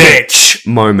a bitch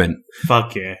moment.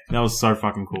 Fuck yeah. That was so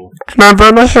fucking cool. And a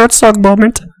Werner Herzog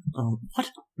moment. Oh, what?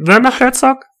 Werner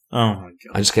Herzog? Oh my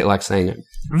god. I just get like saying it.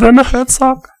 Werner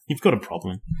Herzog? You've got a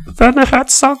problem. Werner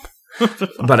Herzog?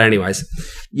 But anyways.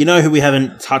 You know who we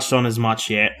haven't touched on as much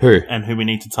yet? Who? And who we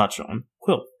need to touch on?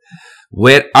 Quill.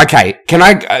 Okay, can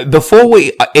I, before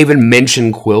we even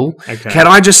mention Quill, can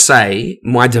I just say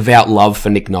my devout love for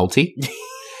Nick Nolte?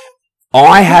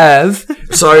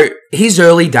 So his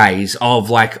early days of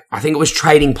like, I think it was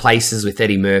Trading Places with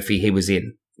Eddie Murphy he was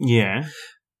in. Yeah.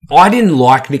 I didn't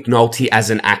like Nick Nolte as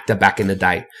an actor back in the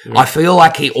day. Yeah. I feel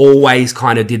like he always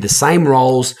kind of did the same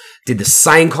roles, did the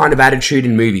same kind of attitude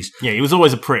in movies. Yeah, he was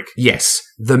always a prick. Yes.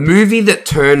 The movie that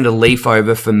turned a leaf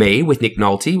over for me with Nick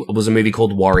Nolte was a movie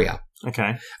called Warrior.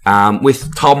 Okay.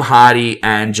 With Tom Hardy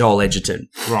and Joel Edgerton.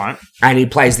 Right. And he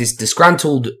plays this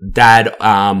disgruntled dad,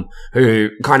 who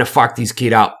kind of fucked his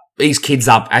kids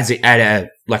up at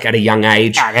a young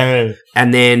age.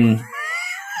 And then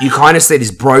you kind of see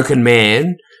this broken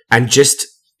man, and just,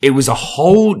 it was a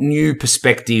whole new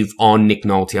perspective on Nick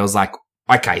Nolte. I was like,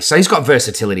 okay, so he's got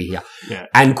versatility here. Yeah.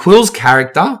 And Quill's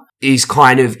character is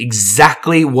kind of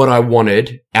exactly what I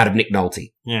wanted out of Nick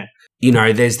Nolte. Yeah. You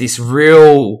know, there's this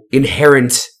real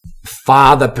inherent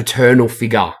father paternal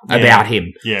figure about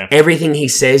him. Yeah. Everything he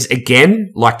says,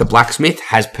 again, like the blacksmith,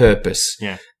 has purpose.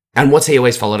 Yeah. And what's he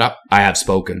always followed up? I have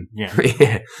spoken. Yeah.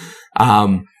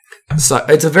 Yeah. So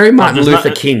it's a very Martin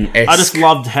Luther King-esque. I just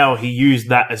loved how he used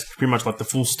that as pretty much like the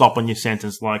full stop on your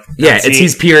sentence. Like, it's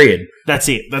his period. That's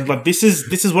it. Like, this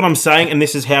is what I'm saying, and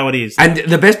this is how it is. And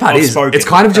the best part is, it's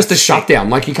kind of just a shutdown.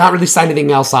 Like, you can't really say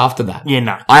anything else after that. Yeah,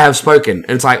 no. I have spoken.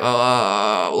 And it's like,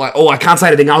 I can't say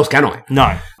anything else, can I?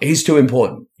 No. He's too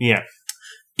important. Yeah.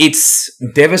 It's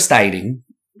devastating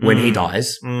when he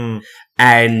dies. Mm.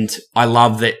 And I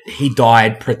love that he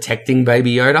died protecting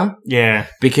Baby Yoda. Yeah.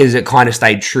 Because it kind of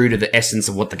stayed true to the essence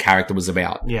of what the character was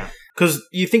about. Yeah. Because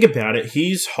you think about it,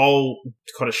 his whole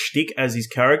kind of shtick as his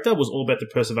character was all about the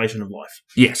preservation of life.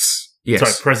 Yes.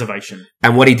 Sorry, preservation.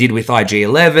 And what he did with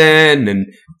IG-11 and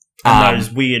those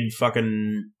weird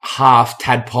fucking... half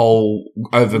tadpole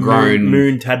overgrown...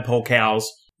 Moon tadpole cows.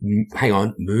 Hang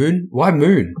on. Moon? Why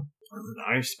moon? I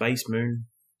don't know. Space moon.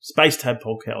 Space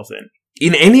tadpole cows then.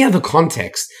 In any other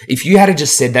context, if you had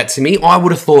just said that to me, I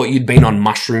would have thought you'd been on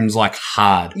mushrooms like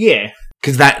hard. Yeah.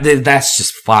 Because that's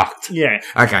just fucked. Yeah.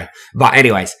 Okay. But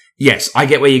anyways, yes, I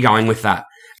get where you're going with that.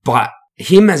 But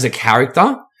him as a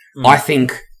character, I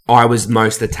think I was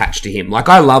most attached to him. Like,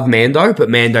 I love Mando, but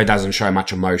Mando doesn't show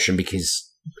much emotion because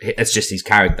it's just his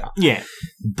character. Yeah.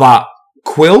 But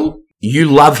Quill, you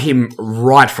love him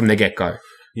right from the get-go.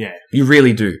 Yeah. You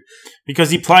really do.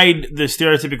 Because he played the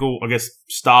stereotypical, I guess,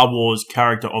 Star Wars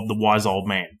character of the wise old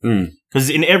man. Because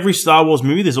in every Star Wars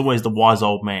movie, there's always the wise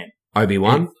old man.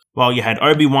 Obi-Wan? Well, you had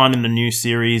Obi-Wan in the new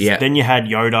series. Yeah. Then you had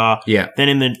Yoda. Yeah. Then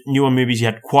in the newer movies, you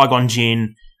had Qui-Gon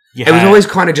Jinn. It was always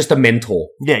kind of just a mentor.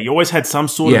 Yeah, you always had some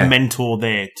sort of mentor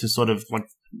there to sort of like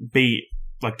be,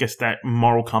 I guess, that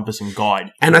moral compass and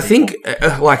guide. And I think,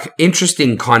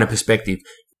 interesting kind of perspective,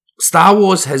 Star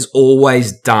Wars has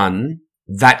always done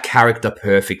that character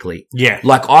perfectly. Yeah.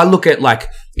 Like, I look at,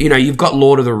 you've got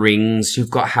Lord of the Rings, you've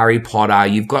got Harry Potter,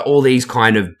 you've got all these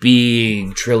kind of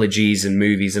big trilogies and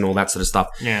movies and all that sort of stuff.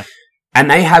 Yeah. And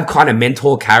they have kind of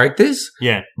mentor characters.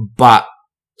 Yeah. But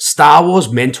Star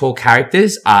Wars mentor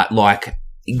characters are, like,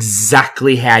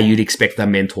 exactly how you'd expect a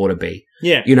mentor to be.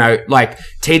 Yeah. You know, like,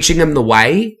 teaching them the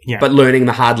way, but learning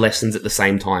the hard lessons at the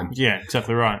same time. Yeah,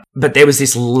 exactly right. But there was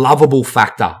this lovable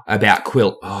factor about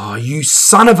Quill. Oh, you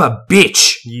son of a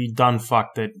bitch! You done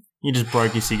fucked it. You just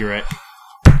broke your cigarette.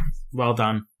 Well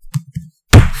done.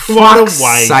 Fuck's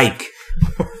sake.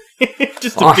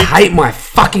 I hate my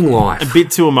fucking life. A bit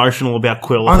too emotional about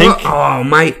Quill, I think. Oh,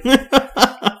 mate.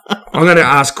 I'm going to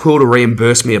ask Quill to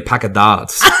reimburse me a pack of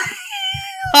darts.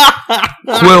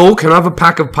 Quill, can I have a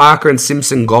pack of Parker and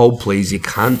Simpson Gold, please? You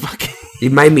cunt. You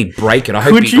made me break it.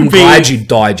 I'm glad you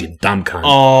died, you dumb cunt.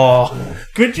 Oh,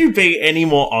 could you be any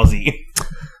more Aussie?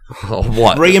 Oh,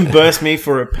 what? Reimburse me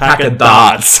for a pack of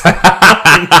darts.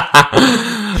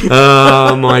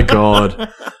 Oh, my God.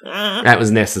 That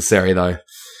was necessary, though.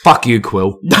 Fuck you,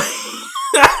 Quill.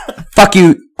 Fuck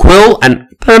you, Quill, and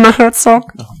Werner Herzog.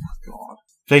 Oh, my God.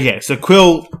 So, yeah,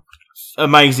 Quill,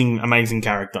 amazing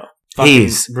character.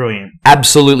 He's brilliant.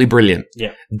 Absolutely brilliant.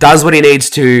 Yeah. Does what he needs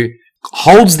to,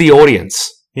 holds the audience.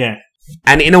 Yeah.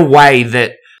 And in a way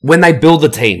that when they build the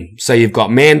team, so you've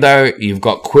got Mando, you've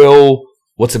got Quill,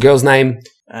 what's the girl's name?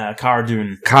 Cara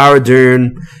Dune. Cara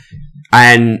Dune.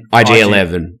 and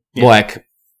IG-11. Yeah. Like,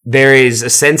 there is a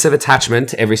sense of attachment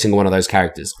to every single one of those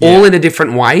characters. All in a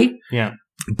different way. Yeah.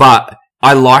 But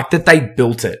I like that they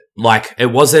built it. Like, it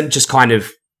wasn't just kind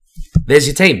of, there's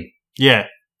your team. Yeah.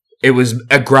 It was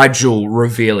a gradual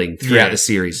revealing throughout the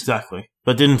series. Exactly.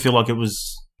 But didn't feel like it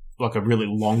was like a really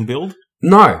long build.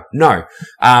 No. And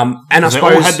I suppose...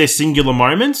 They all had their singular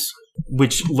moments,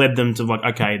 which led them to like,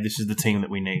 okay, this is the team that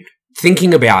we need.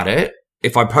 Thinking about it,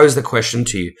 if I pose the question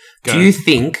to you, do you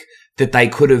think that they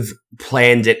could have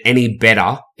planned it any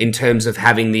better in terms of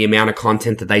having the amount of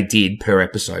content that they did per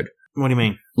episode? What do you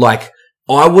mean? Like,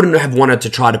 I wouldn't have wanted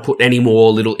to try to put any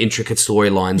more little intricate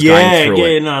storylines going through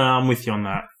it. Yeah, no, I'm with you on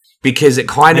that. Because it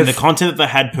kind of... the content that they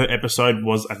had per episode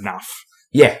was enough.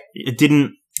 Yeah. It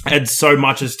didn't add so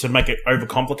much as to make it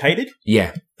overcomplicated.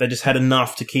 Yeah. They just had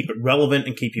enough to keep it relevant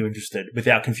and keep you interested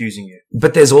without confusing you.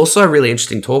 But there's also a really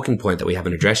interesting talking point that we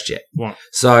haven't addressed yet. What?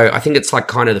 So I think it's like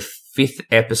kind of the 5th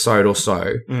episode or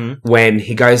so when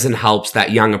he goes and helps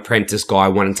that young apprentice guy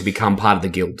wanting to become part of the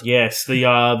guild. Yes,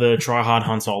 the try-hard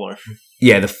Han Solo.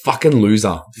 Yeah, the fucking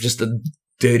loser. Just a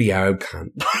dirty Arab cunt.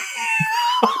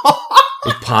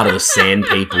 He's part of the Sand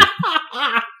People.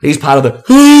 He's part of the...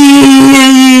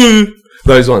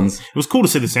 Those ones. It was cool to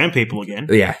see the Sand People again.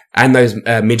 Yeah, and those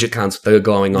midget cunts with the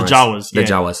glowing eyes. The Jawas. The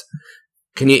Jawas.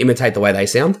 Can you imitate the way they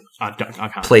sound? I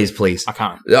can't. Please. I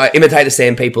can't. Imitate the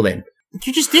Sand People then.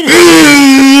 You just did it.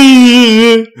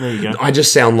 There you go. I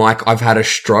just sound like I've had a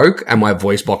stroke and my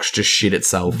voice box just shit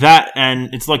itself. That, and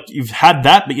it's like you've had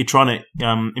that, but you're trying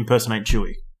to impersonate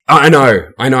Chewie. I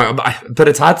know. But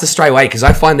it's hard to stray away because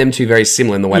I find them two very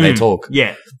similar in the way they talk.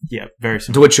 Yeah, very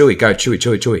similar. Do a Chewie. Go,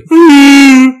 Chewie.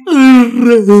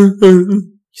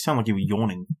 You sound like you were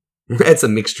yawning. It's a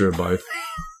mixture of both.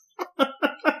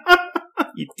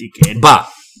 You dickhead. But,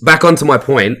 back onto my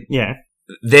point. Yeah.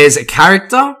 There's a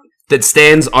character that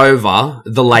stands over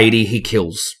the lady he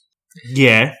kills.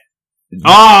 Yeah.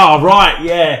 Oh, right,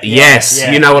 yeah. Yes,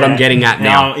 you know what I'm getting at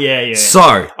now. Yeah. So,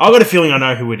 I've got a feeling I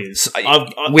know who it is.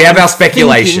 We have our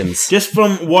speculations. Just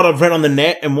from what I've read on the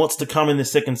net and what's to come in the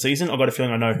second season, I've got a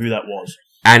feeling I know who that was.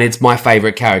 And it's my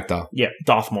favourite character. Yeah,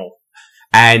 Darth Maul.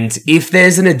 And if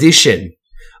there's an addition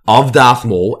of Darth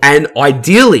Maul, and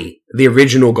ideally the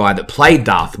original guy that played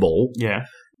Darth Maul,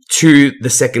 to the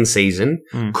second season,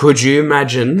 could you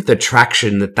imagine the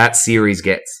traction that series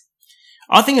gets?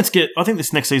 I think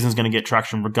this next season is going to get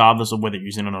traction regardless of whether you're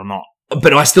using it or not.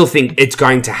 But I still think it's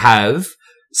going to have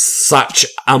such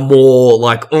a more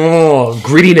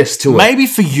grittiness to it. Maybe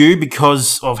for you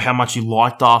because of how much you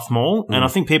like Darth Maul, and I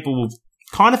think people will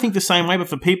kind of think the same way, but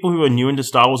for people who are new into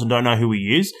Star Wars and don't know who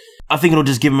he is, I think it'll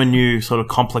just give them a new sort of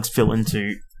complex fill-in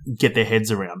to get their heads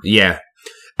around. Yeah.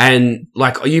 And,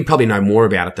 you probably know more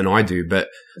about it than I do, but,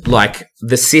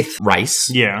 the Sith race.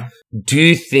 Yeah. Do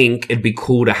you think it'd be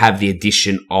cool to have the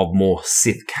addition of more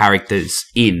Sith characters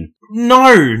in?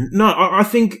 No. I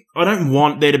think I don't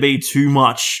want there to be too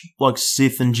much,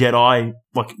 Sith and Jedi,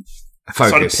 focus.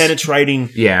 Sort of penetrating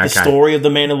the story of The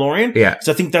Mandalorian. Yeah.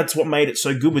 So I think that's what made it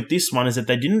so good with this one, is that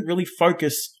they didn't really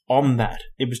focus on that.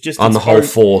 It was just on the whole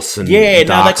Force and dark side and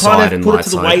light side. They kind of put it to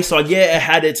the wayside. Yeah, it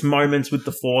had its moments with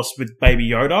the Force with Baby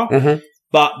Yoda,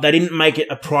 but they didn't make it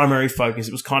a primary focus.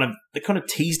 It was they kind of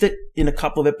teased it in a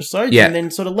couple of episodes and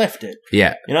then sort of left it.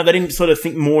 Yeah. They didn't sort of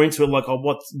think more into it,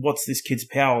 what's this kid's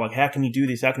power? How can he do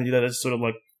this? How can he do that? It's sort of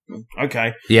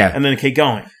okay. Yeah. And then keep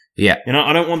going. Yeah.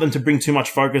 I don't want them to bring too much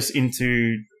focus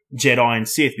into Jedi and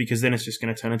Sith, because then it's just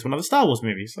going to turn into another Star Wars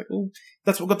movie. It's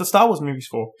that's what we've got the Star Wars movies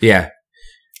for. Yeah.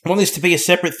 I want this to be a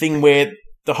separate thing where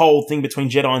the whole thing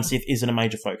between Jedi and Sith isn't a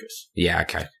major focus. Yeah,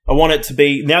 okay. I want it to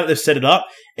be, now that they've set it up,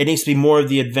 it needs to be more of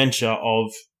the adventure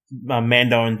of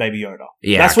Mando and Baby Yoda.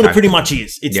 Yeah, that's what it pretty much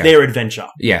is. It's their adventure.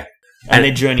 Yeah. And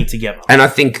their journey together. And I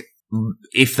think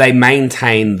if they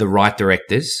maintain the right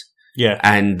directors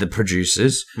and the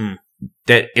producers,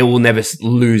 that it will never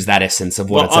lose that essence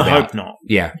of what it's about. I hope not.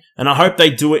 Yeah. And I hope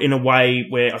they do it in a way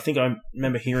where, I think I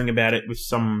remember hearing about it with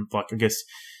some,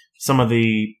 some of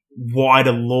the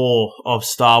wider lore of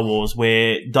Star Wars,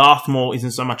 where Darth Maul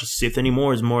isn't so much a Sith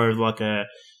anymore, is more of a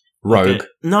rogue.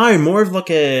 More of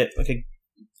I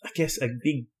guess a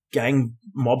big gang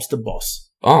mobster boss.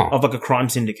 Oh. Of a crime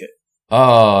syndicate.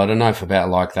 Oh, I don't know if about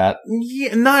like that.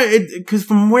 Yeah, no, because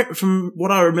from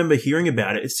what I remember hearing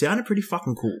about it, it sounded pretty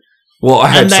fucking cool. Well, I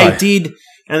hope so.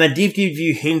 And they did give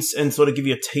you hints and sort of give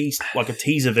you a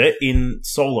tease of it in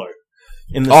Solo.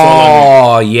 In the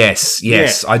Solo movie. Yes.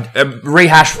 Yeah.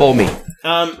 Rehash for me.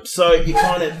 So you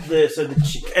kind of the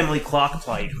chick Emily Clark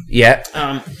played. Yeah.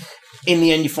 In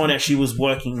the end, you find out she was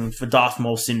working for Darth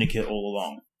Maul's syndicate all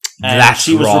along. And That's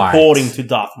she was right. reporting to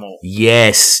Darth Maul.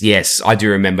 Yes, I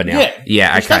do remember now.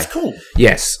 Yeah, okay. That's cool.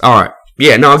 Yes, all right.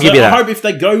 Yeah, no, I'll give you that. I hope if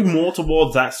they go more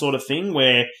towards that sort of thing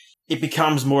where it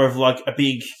becomes more of like a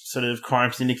big sort of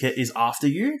crime syndicate is after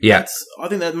you. Yeah. I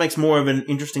think that makes more of an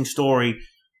interesting story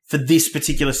for this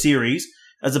particular series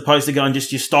as opposed to going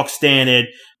just your stock standard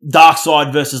dark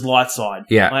side versus light side.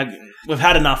 Yeah. Like, we've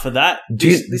had enough of that.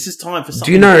 This is time for something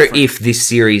Do you know different. if this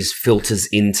series filters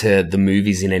into the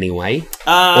movies in any way?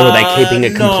 Or are they keeping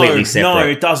it completely separate? No,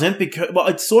 it doesn't. Well,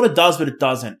 it sort of does, but it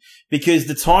doesn't. Because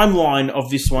the timeline of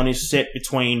this one is set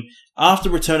between after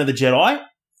Return of the Jedi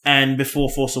and before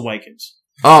Force Awakens.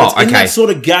 Oh, so it's in okay. that sort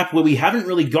of gap where we haven't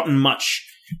gotten much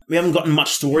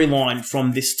storyline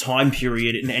from this time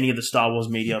period in any of the Star Wars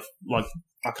media. Like,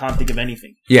 I can't think of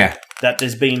anything. Yeah. That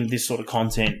there's been this sort of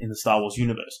content in the Star Wars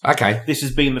universe. Okay. This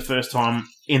has been the first time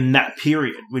in that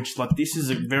period, which, like, this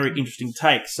is a very interesting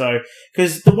take. So,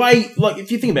 because the way, like, if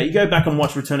you think about it, you go back and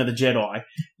watch Return of the Jedi,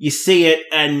 you see it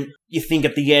and you think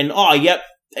at the end, oh, yep,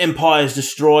 Empire's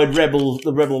destroyed,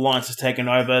 the Rebel Alliance has taken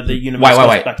over, the universe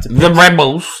goes back to peace. The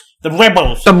Rebels. The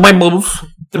Rebels.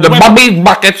 The Bobby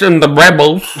Buckets and the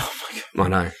Rebels. Oh my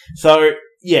God. I know. So,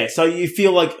 yeah, so you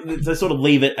feel like they sort of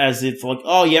leave it as if like,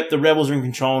 oh, yep, the rebels are in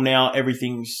control now.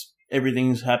 Everything's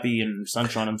happy and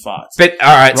sunshine and farts. But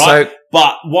all right, so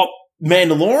but what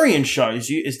Mandalorian shows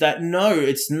you is that no,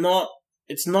 it's not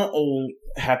all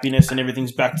happiness and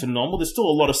everything's back to normal. There's still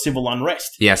a lot of civil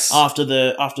unrest. Yes. After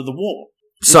the war.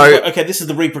 So okay, this is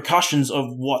the repercussions of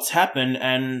what's happened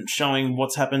and showing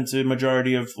what's happened to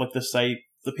majority of like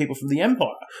the people from the Empire.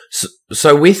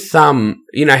 So with,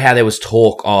 you know how there was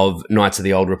talk of Knights of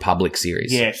the Old Republic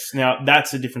series? Yes. Now,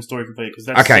 that's a different story completely because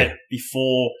that's set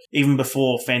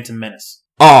before Phantom Menace.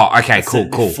 Oh, okay, That's cool.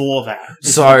 Before that.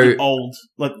 So the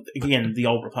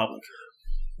Old Republic.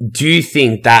 Do you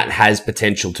think that has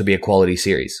potential to be a quality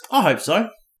series? I hope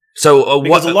so. So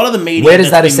because a lot of the media... Where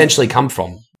does that essentially come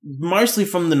from? Mostly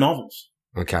from the novels.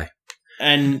 Okay.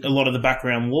 And a lot of the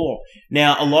background lore.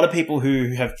 Now, a lot of people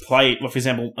who have played, well, for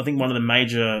example, I think one of the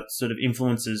major sort of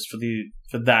influences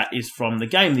for that is from the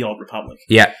game, The Old Republic.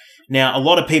 Yeah. Now, a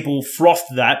lot of people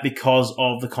frothed that because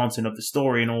of the content of the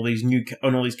story and all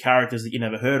these characters that you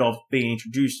never heard of being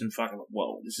introduced and fucking,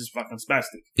 whoa, this is fucking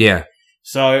spastic. Yeah.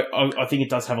 So, I think it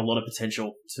does have a lot of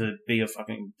potential to be a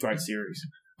fucking great series.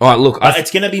 All right, look. But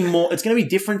it's going to be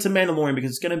different to Mandalorian because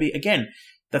it's going to be, again,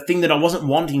 the thing that I wasn't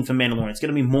wanting for Mandalorian. It's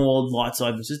going to be more light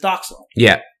side versus dark side.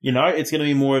 Yeah. You know, it's going to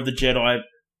be more of the Jedi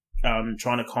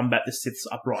trying to combat the Sith's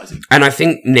uprising. And I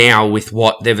think now with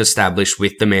what they've established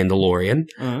with The Mandalorian,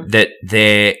 that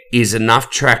there is enough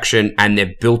traction and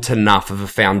they've built enough of a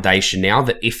foundation now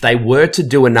that if they were to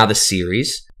do another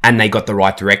series and they got the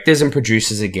right directors and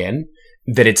producers again,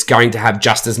 that it's going to have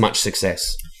just as much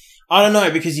success. I don't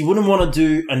know, because you wouldn't want to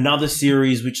do another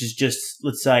series which is just,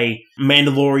 let's say,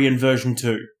 Mandalorian version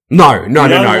 2. No. You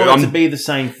don't want it to be the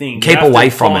same thing. Keep away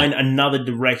from it. Find another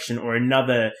direction or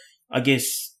another, I guess,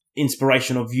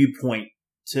 inspirational viewpoint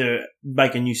to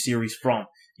make a new series from.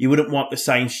 You wouldn't want the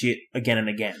same shit again and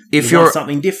again. You want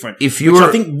something different. I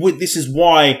think this is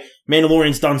why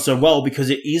Mandalorian's done so well, because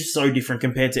it is so different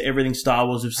compared to everything Star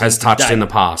Wars has touched in the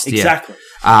past. Exactly.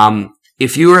 Yeah.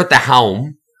 If you were at the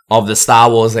helm of the Star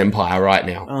Wars Empire right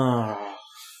now,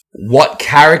 what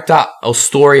character or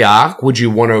story arc would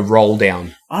you want to roll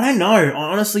down? I don't know.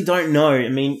 I honestly don't know. I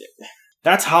mean,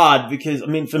 that's hard because, I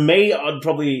mean, for me, I'd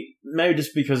probably, maybe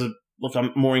just because of, look,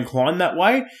 I'm more inclined that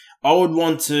way, I would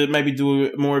want to maybe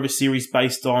do more of a series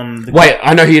based on... Wait,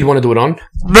 I know who you'd want to do it on.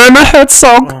 Werner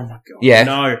Herzog. Oh my God. Yeah.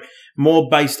 No, more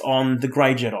based on the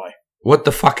Grey Jedi. What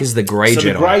the fuck is the Grey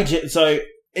Jedi? So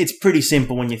it's pretty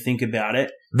simple when you think about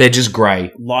it. They're just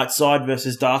grey. Light side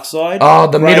versus dark side.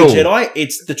 Oh, the Grey middle. Jedi,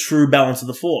 it's the true balance of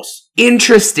the Force.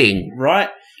 Interesting. Right?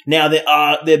 Now,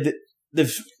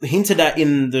 they've hinted at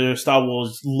in the Star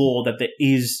Wars lore that there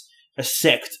is a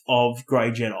sect of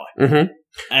Grey Jedi. Mm-hmm.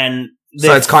 And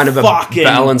so it's kind of a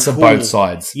balance of both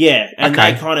sides. Yeah. And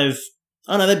they kind of,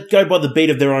 I don't know, they go by the beat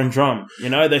of their own drum. You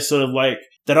know, they sort of like,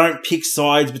 they don't pick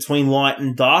sides between light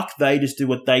and dark. They just do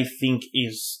what they think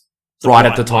is right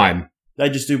at the time. They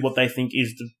just do what they think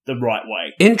is the right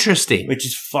way. Interesting. Which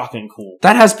is fucking cool.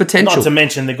 That has potential. Not to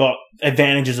mention they've got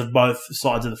advantages of both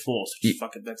sides of the Force. Which is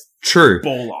fucking, that's true.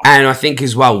 Baller. And I think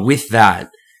as well, with that,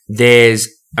 there's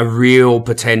a real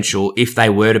potential, if they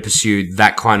were to pursue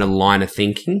that kind of line of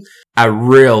thinking, a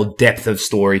real depth of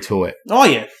story to it. Oh,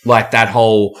 yeah. Like that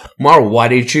whole moral, why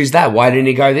did he choose that? Why didn't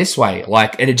he go this way?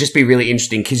 Like, it'd just be really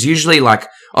interesting because usually, like,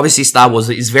 obviously Star Wars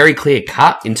is very clear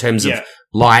cut in terms of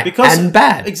light and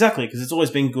bad. Exactly, because it's always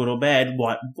been good or bad,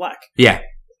 white and black. Yeah.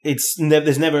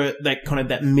 there's never that kind of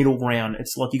that middle ground.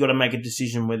 It's like you got to make a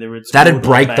decision whether it's that'd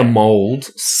break the mold.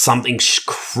 Something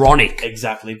chronic.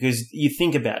 Exactly, because you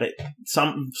think about it.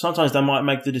 Sometimes they might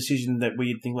make the decision that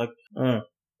we think like, oh,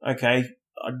 okay,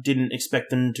 I didn't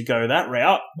expect them to go that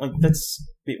route. Like that's a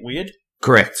bit weird.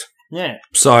 Correct. Yeah.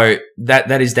 So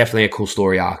that is definitely a cool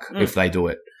story arc if they do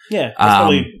it. Yeah, that's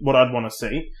probably what I'd want to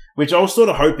see. Which I was sort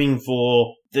of hoping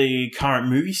for the current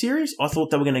movie series. I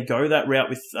thought they were going to go that route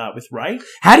with Rey.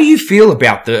 How do you feel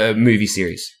about the movie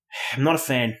series? I'm not a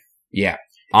fan. Yeah,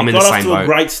 I'm in the same boat. Got off to a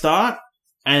great start,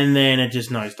 and then it just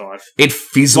nosedived. It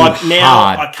fizzled hard. Now,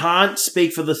 I can't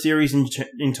speak for the series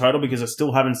in total because I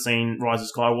still haven't seen Rise of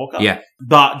Skywalker. Yeah.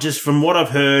 But just from what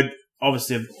I've heard,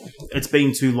 obviously it's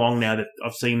been too long now that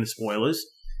I've seen the spoilers.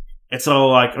 It's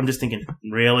all like, I'm just thinking,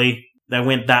 really? They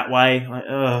went that way? Like,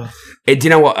 ugh. Do you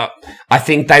know what? I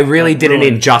think they really did an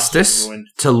injustice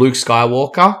to Luke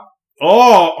Skywalker.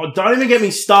 Oh, don't even get me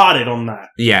started on that.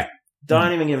 Yeah.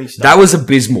 Don't even get me started. That was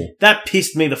abysmal. That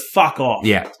pissed me the fuck off.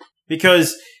 Yeah.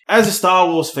 Because as a Star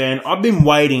Wars fan, I've been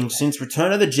waiting since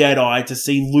Return of the Jedi to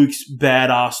see Luke's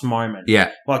badass moment.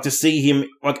 Yeah. Like to see him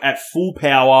like at full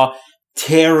power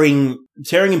tearing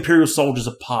Imperial soldiers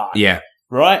apart. Yeah.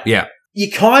 Right? Yeah.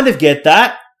 You kind of get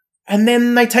that. And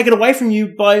then they take it away from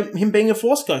you by him being a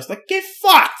Force ghost. Like, get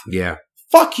fucked. Yeah.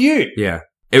 Fuck you. Yeah.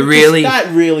 It really...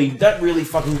 That really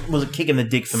fucking was a kick in the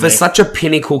dick for me. For such a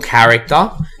pinnacle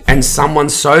character and someone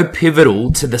so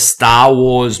pivotal to the Star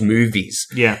Wars movies.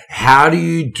 Yeah. How do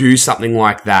you do something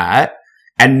like that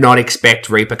and not expect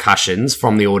repercussions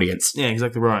from the audience? Yeah,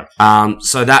 exactly right.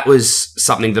 So that was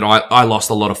something that I lost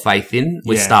a lot of faith in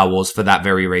with Star Wars for that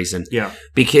very reason. Yeah.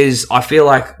 Because I feel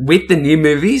like with the new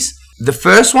movies... The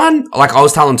first one, like I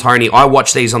was telling Tony, I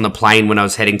watched these on the plane when I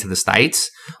was heading to the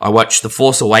States. I watched The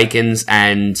Force Awakens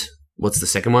and... What's the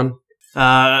second one?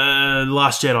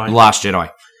 Last Jedi. Last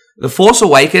Jedi. The Force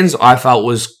Awakens, I felt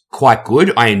was quite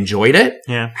good. I enjoyed it.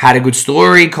 Yeah. Had a good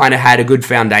story, kind of had a good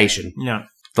foundation. Yeah.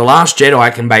 The Last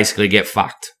Jedi can basically get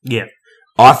fucked. Yeah.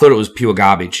 I thought it was pure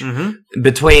garbage. Mm-hmm.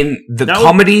 Between the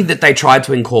comedy that they tried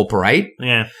to incorporate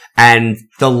and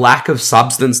the lack of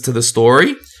substance to the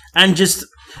story. And just...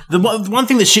 The one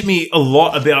thing that shit me a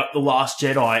lot about The Last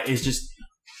Jedi is just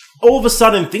all of a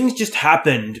sudden things just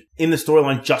happened in the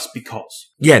storyline just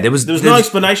because. Yeah, there was no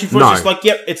explanation for it. It's just like,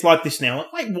 yep, it's like this now. Like,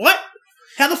 wait, what?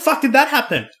 How the fuck did that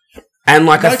happen? And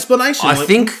like no explanation. I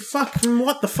think fucking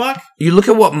what the fuck? You look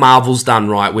at what Marvel's done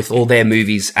right with all their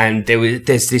movies, and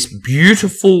there's this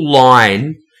beautiful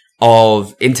line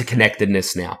of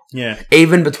interconnectedness now. Yeah.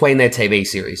 Even between their TV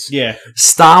series. Yeah.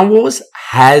 Star Wars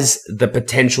has the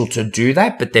potential to do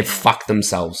that, but they've fucked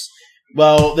themselves.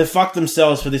 Well, they fucked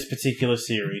themselves for this particular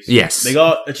series. Yes. They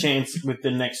got a chance with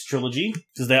the next trilogy,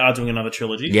 because they are doing another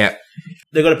trilogy. Yeah.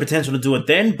 They got a potential to do it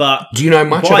then, but... Do you know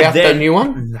much about the new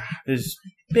one? Nah, there's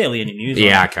barely any news.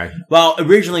 Yeah, okay. Well,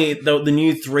 originally, the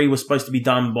new 3 was supposed to be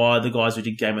done by the guys who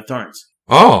did Game of Thrones.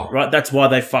 Oh. Right, that's why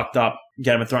they fucked up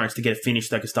Game of Thrones to get it finished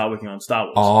so they could start working on Star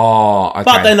Wars. Oh, okay.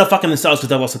 But they're not fucking themselves because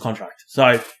they lost the contract.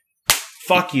 So,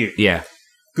 fuck you. Yeah.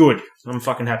 Good. I'm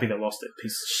fucking happy they lost it.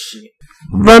 Piece of shit.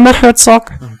 Werner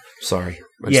Herzog. Sorry.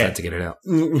 I just had to get it out.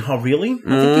 Oh, really?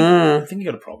 I think you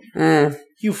got a problem.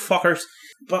 You fuckers.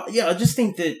 But yeah, I just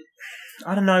think that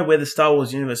I don't know where the Star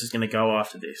Wars universe is going to go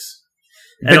after this.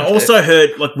 And I also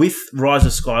heard, like, with Rise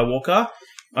of Skywalker,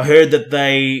 I heard that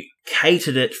they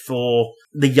catered it for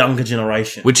the younger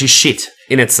generation. Which is shit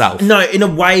in itself. No, in a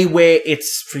way where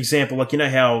it's, for example, like, you know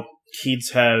how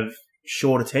kids have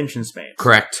short attention spans?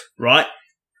 Correct. Right?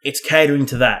 It's catering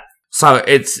to that. So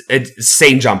it's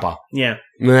scene jumper. Yeah.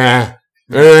 I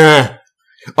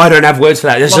don't have words for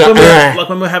that. Like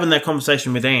when we were having that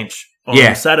conversation with Ange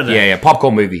on Saturday. Yeah.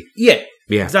 Popcorn movie. Yeah.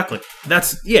 Yeah. Exactly.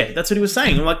 That's what he was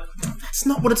saying. I'm like, that's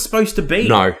not what it's supposed to be.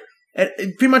 No.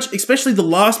 It pretty much, especially the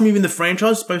last movie in the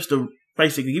franchise, is supposed to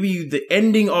basically give you the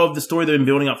ending of the story they've been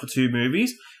building up for 2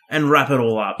 movies and wrap it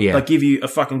all up. Yeah. Like, give you a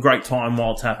fucking great time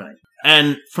while it's happening.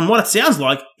 And from what it sounds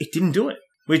like, it didn't do it.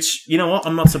 Which, you know what?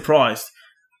 I'm not surprised.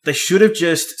 They should have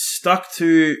just stuck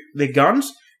to their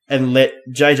guns and let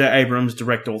J.J. Abrams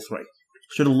direct all 3.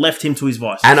 Should have left him to his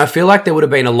vices. And I feel like there would have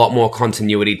been a lot more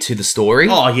continuity to the story.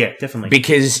 Oh, yeah, definitely.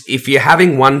 Because if you're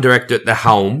having one director at the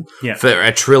helm for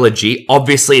a trilogy,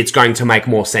 obviously it's going to make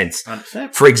more sense.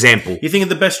 100%. For example... You think of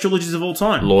the best trilogies of all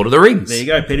time? Lord of the Rings. There you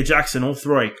go, Peter Jackson, all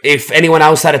 3. If anyone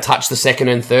else had to touch the second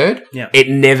and third, it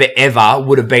never ever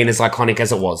would have been as iconic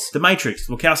as it was. The Matrix,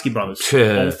 Wachowski brothers,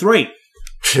 all 3.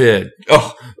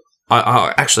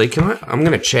 Actually, can I? I'm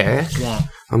going to check. What?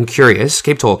 I'm curious.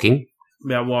 Keep talking.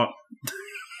 About what?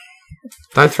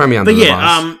 Don't throw me under But the yeah,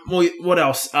 bus. well, what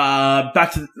else?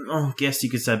 Back to, I guess you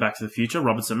could say Back to the Future.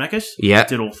 Robert Zemeckis Yeah.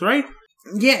 did all three.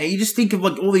 Yeah, you just think of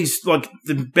like all these like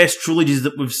the best trilogies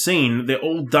that we've seen. They're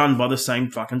all done by the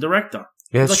same fucking director.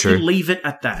 Yeah, that's like, true. You leave it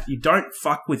at that. You don't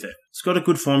fuck with it. It's got a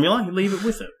good formula. You leave it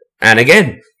with it. And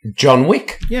again, John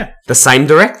Wick. Yeah. The same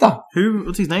director.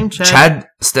 What's his name? Chad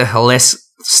Stahelski.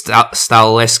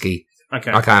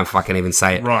 Okay. I can't fucking even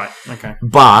say it. Right. Okay.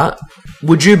 But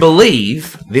would you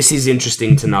believe, this is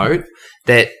interesting to note,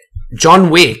 that John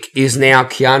Wick is now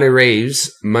Keanu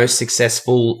Reeves' most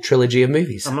successful trilogy of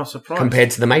movies I'm not surprised.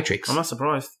 compared to The Matrix. I'm not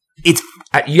surprised. It's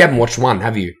you haven't watched one,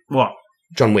 have you? What?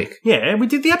 John Wick. Yeah, we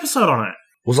did the episode on it.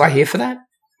 Was I here for that?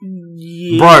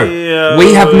 Yeah. Bro,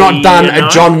 we have not done no. a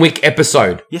John Wick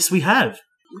episode. Yes, we have.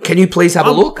 Can you please have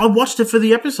a look? I watched it for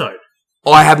the episode.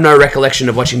 I have no recollection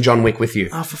of watching John Wick with you.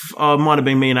 Oh, it might have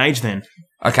been me and Age then.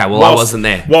 Okay, well, I wasn't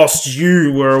there. Whilst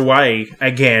you were away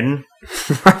again.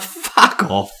 Fuck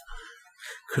off.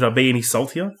 Could I be any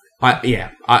saltier?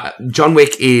 John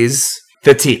Wick is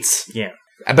the tits. Yeah.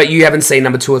 But you haven't seen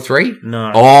number 2 or 3?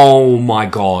 No. Oh my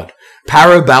god.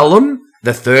 Parabellum,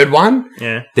 the third one.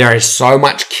 Yeah. There is so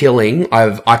much killing.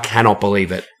 I cannot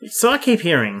believe it. So I keep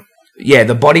hearing. Yeah,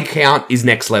 the body count is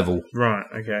next level. Right,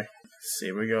 okay. Let's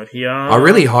see what we got here. I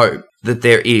really hope that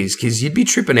there is, because you'd be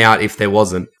tripping out if there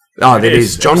wasn't. Oh, there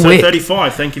is. John Episode Wick.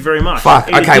 35, thank you very much. Fuck.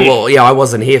 Eat a Okay, dick. well, yeah, I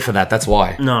wasn't here for that. That's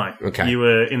why. No. Okay. You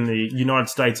were in the United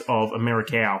States of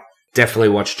America. Definitely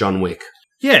watch John Wick.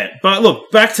 Yeah, but look,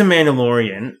 back to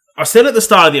Mandalorian. I said at the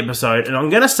start of the episode, and I'm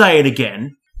going to say it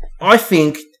again, I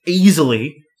think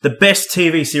easily the best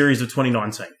TV series of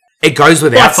 2019. It goes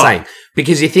without By far. saying.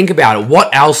 Because you think about it,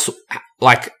 what else,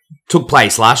 took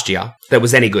place last year that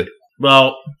was any good?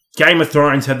 Well, Game of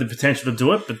Thrones had the potential to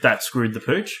do it, but that screwed the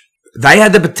pooch. They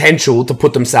had the potential to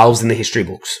put themselves in the history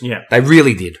books. Yeah. They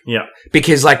really did. Yeah.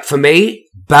 Because, for me,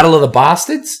 Battle of the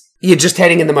Bastards, you're just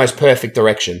heading in the most perfect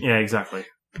direction. Yeah, exactly.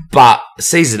 But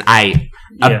season 8,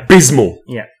 Yeah. abysmal.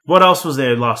 Yeah. What else was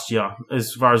there last year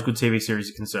as far as good TV series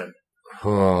are concerned?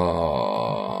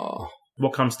 Oh.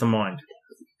 What comes to mind?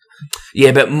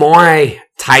 Yeah, but my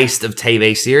taste of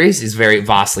TV series is very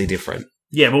vastly different.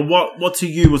 Yeah, but what to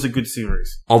you was a good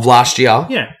series? Of last year?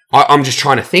 Yeah. I'm just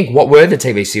trying to think, what were the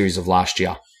TV series of last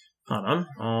year? Hold on.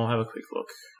 I'll have a quick look.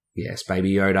 Yes,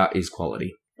 Baby Yoda is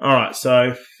quality. All right,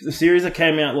 so the series that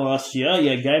came out last year,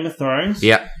 Game of Thrones.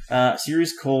 Yep.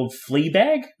 Series called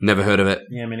Fleabag. Never heard of it.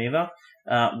 Yeah, me neither.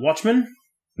 Watchmen.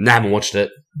 No, haven't watched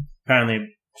it. Apparently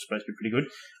supposed to be pretty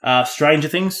good. Stranger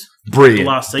Things. Brilliant. The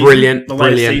last season. Brilliant. The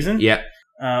latest Brilliant. season. Yep.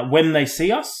 When They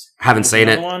See Us. Haven't seen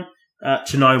it. One.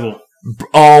 Chernobyl.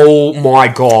 Oh my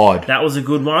god. That was a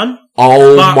good one.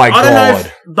 Oh But my I don't know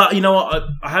god. but you know what?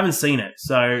 I haven't seen it,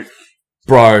 so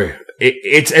Bro,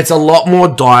 it's a lot more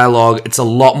dialogue. It's a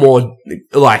lot more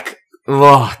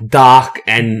dark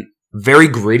and very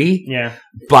gritty, yeah,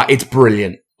 but it's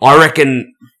brilliant. I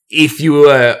reckon if you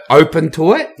were open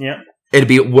to it, yeah. it'd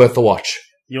be worth a watch.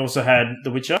 You also had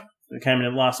The Witcher that came in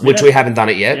at last Which minute. we haven't done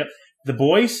it yet. Yep. The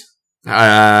Boys.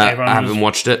 I Everyone haven't was-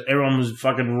 watched it. Everyone was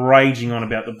fucking raging on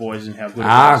about The Boys and how good it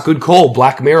was. Good call.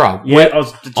 Black Mirror. Yeah, I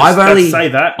was just I've about only to say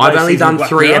that. I've Latest only season of done Black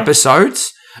 3 Mirror.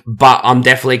 episodes, but I'm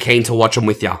definitely keen to watch them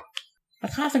with you. I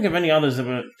can't think of any others that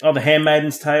were. Oh, The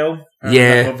Handmaiden's Tale.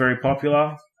 Yeah. That got very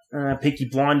popular. Peaky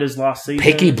Blinders last season.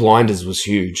 Peaky Blinders was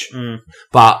huge, Mm.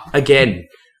 but again,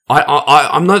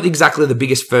 I'm not exactly the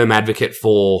biggest firm advocate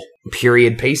for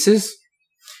period pieces.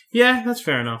 Yeah, that's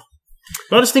fair enough.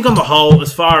 But I just think on the whole,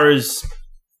 as far as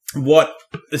what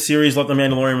a series like The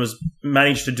Mandalorian was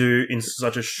managed to do in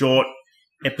such a short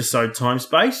episode time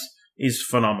space is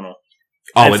phenomenal.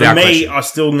 Oh, And without for me,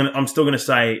 question. I'm still gonna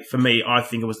say, for me, I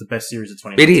think it was the best series of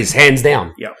 2019. It is hands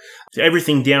down. Yeah. So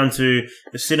everything down to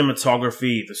the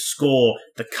cinematography, the score,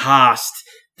 the cast,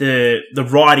 the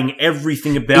writing,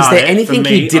 everything about it. Is there anything for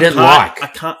me, you didn't I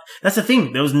like? can't. That's the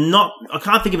thing. I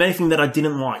can't think of anything that I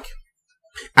didn't like.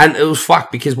 And it was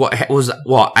fucked because what was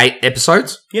 8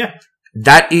 episodes? Yeah.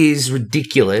 That is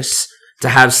ridiculous to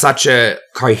have such a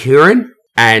coherent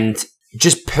and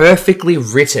just perfectly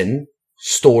written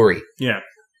story. Yeah.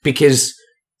 Because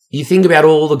you think about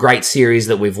all the great series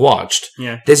that we've watched,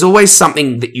 Yeah. there's always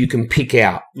something that you can pick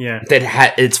out Yeah.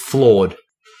 that it's flawed.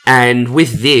 And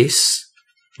with this,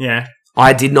 Yeah.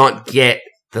 I did not get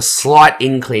the slight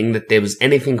inkling that there was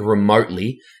anything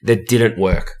remotely that didn't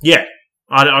work. Yeah.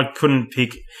 I couldn't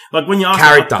pick. Like when you asked me, I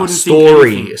Character, couldn't think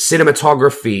story, anything.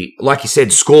 cinematography, like you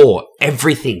said, score,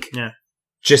 everything. Yeah.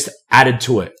 Just added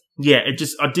to it. Yeah,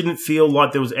 I didn't feel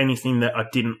like there was anything that I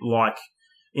didn't like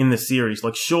in the series.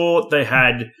 Like, sure, they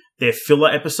had their filler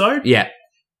episode, Yeah.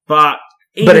 but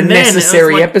But a even then,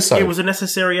 necessary episode. It was a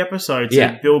necessary episode to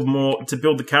Yeah. build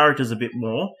the characters a bit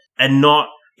more, and not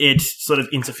it sort of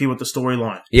interfere with the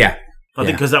storyline. Yeah. I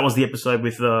think because that was the episode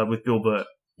with Bill Burr.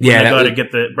 Yeah. They That got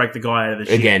was, to break the guy out of the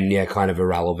ship. again, yeah, kind of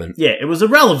irrelevant. Yeah, it was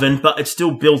irrelevant, but it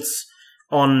still built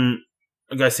on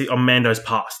on Mando's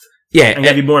past. Yeah. And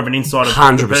gave you more of an insight of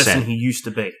 100%. the person he used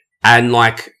to be. And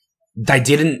like, they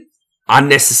didn't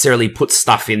unnecessarily put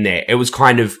stuff in there. It was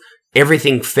kind of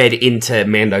everything fed into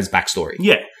Mando's backstory.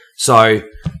 Yeah. So,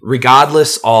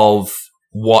 regardless of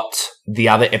what the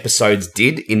other episodes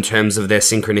did in terms of their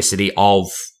synchronicity of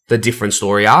the different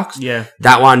story arcs, Yeah.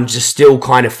 that one just still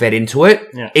kind of fed into it,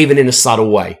 Yeah. even in a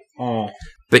subtle way. Oh.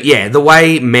 But yeah, the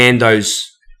way Mando's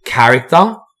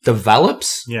character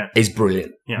develops is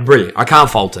brilliant. Yeah. Brilliant. I can't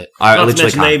fault it. I Not to literally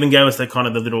mention, can't. they even gave us the kind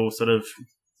of the little sort of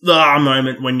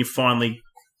moment when you finally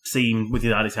see him with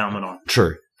his helmet on.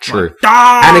 True. True. Like,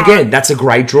 "Ah!" And again, that's a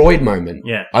great droid moment.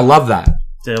 Yeah. I love that.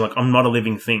 They're like, I'm not a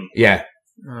living thing. Yeah.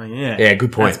 Oh, yeah. Yeah,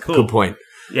 good point. That's cool. Good point.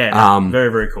 Yeah.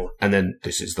 Very, very cool. And then,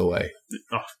 this is the way.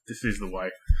 Oh, this is the way.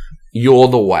 You're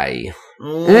the way.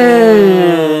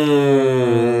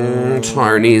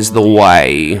 Tony's the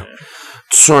way.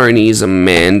 Tony's a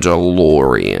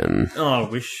Mandalorian. Oh, I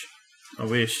wish.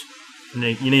 You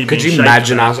need to be Could in you shape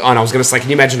imagine for that. us? Oh, no, I was going to say, can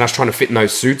you imagine us trying to fit in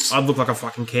those suits? I'd look like a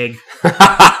fucking keg.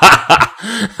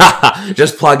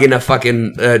 Just plug in a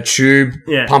fucking tube,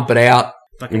 Yeah. pump it out.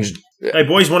 Fucking- And just, Hey,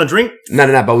 boys, want a drink? no,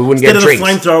 but we wouldn't Instead get of drinks.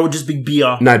 the flamethrower, it would just be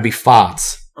beer. No, it'd be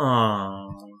farts. Oh,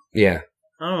 Yeah,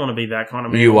 I don't want to be that kind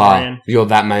of you Mandalorian. are. You're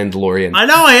that Mandalorian. I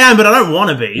know I am, but I don't want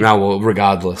to be. No, well,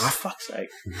 regardless. Oh, fuck's sake.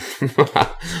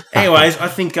 Anyways, I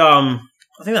think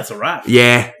that's a wrap.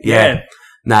 Yeah.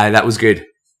 No, that was good.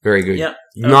 Very good. Yeah.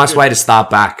 Nice way to start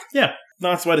back. Yeah.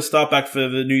 Nice way to start back for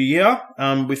the new year.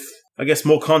 With I guess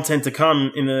more content to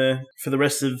come for the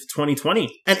rest of 2020.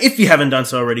 And if you haven't done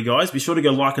so already, guys, be sure to go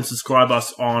like and subscribe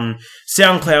us on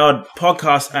SoundCloud,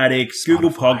 Podcast Addict, Google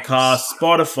Podcasts,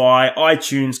 Spotify,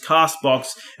 iTunes, Castbox,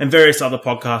 and various other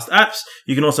podcast apps.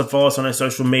 You can also follow us on our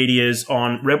social medias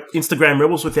on Instagram,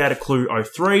 Rebels Without a Clue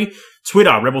 03,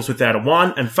 Twitter, Rebels Without a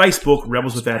 1, and Facebook,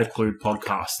 Rebels Without a Clue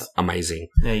Podcast. Amazing.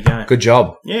 There you go. Good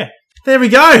job. Yeah. There we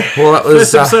go. Well, that was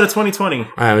First episode of 2020.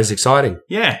 it was exciting.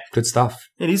 Yeah. Good stuff.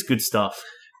 It is good stuff.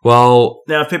 Well,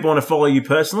 Now, if people want to follow you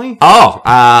personally, well,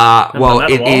 done that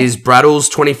a it while. is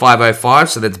Braddles2505,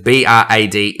 so that's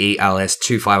BRADELS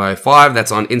 2505.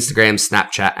 That's on Instagram,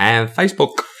 Snapchat, and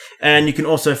Facebook. and you can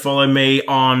also follow me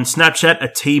on Snapchat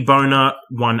at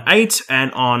tboner18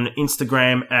 and on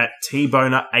Instagram at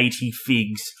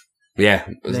tboner80figs. Yeah,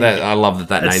 I love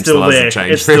that It's name still still there. hasn't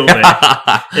changed. It's still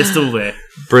there. It's still there.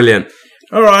 Brilliant.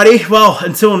 Alrighty, well,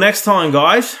 until next time,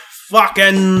 guys.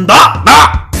 Fucking...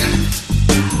 Ah!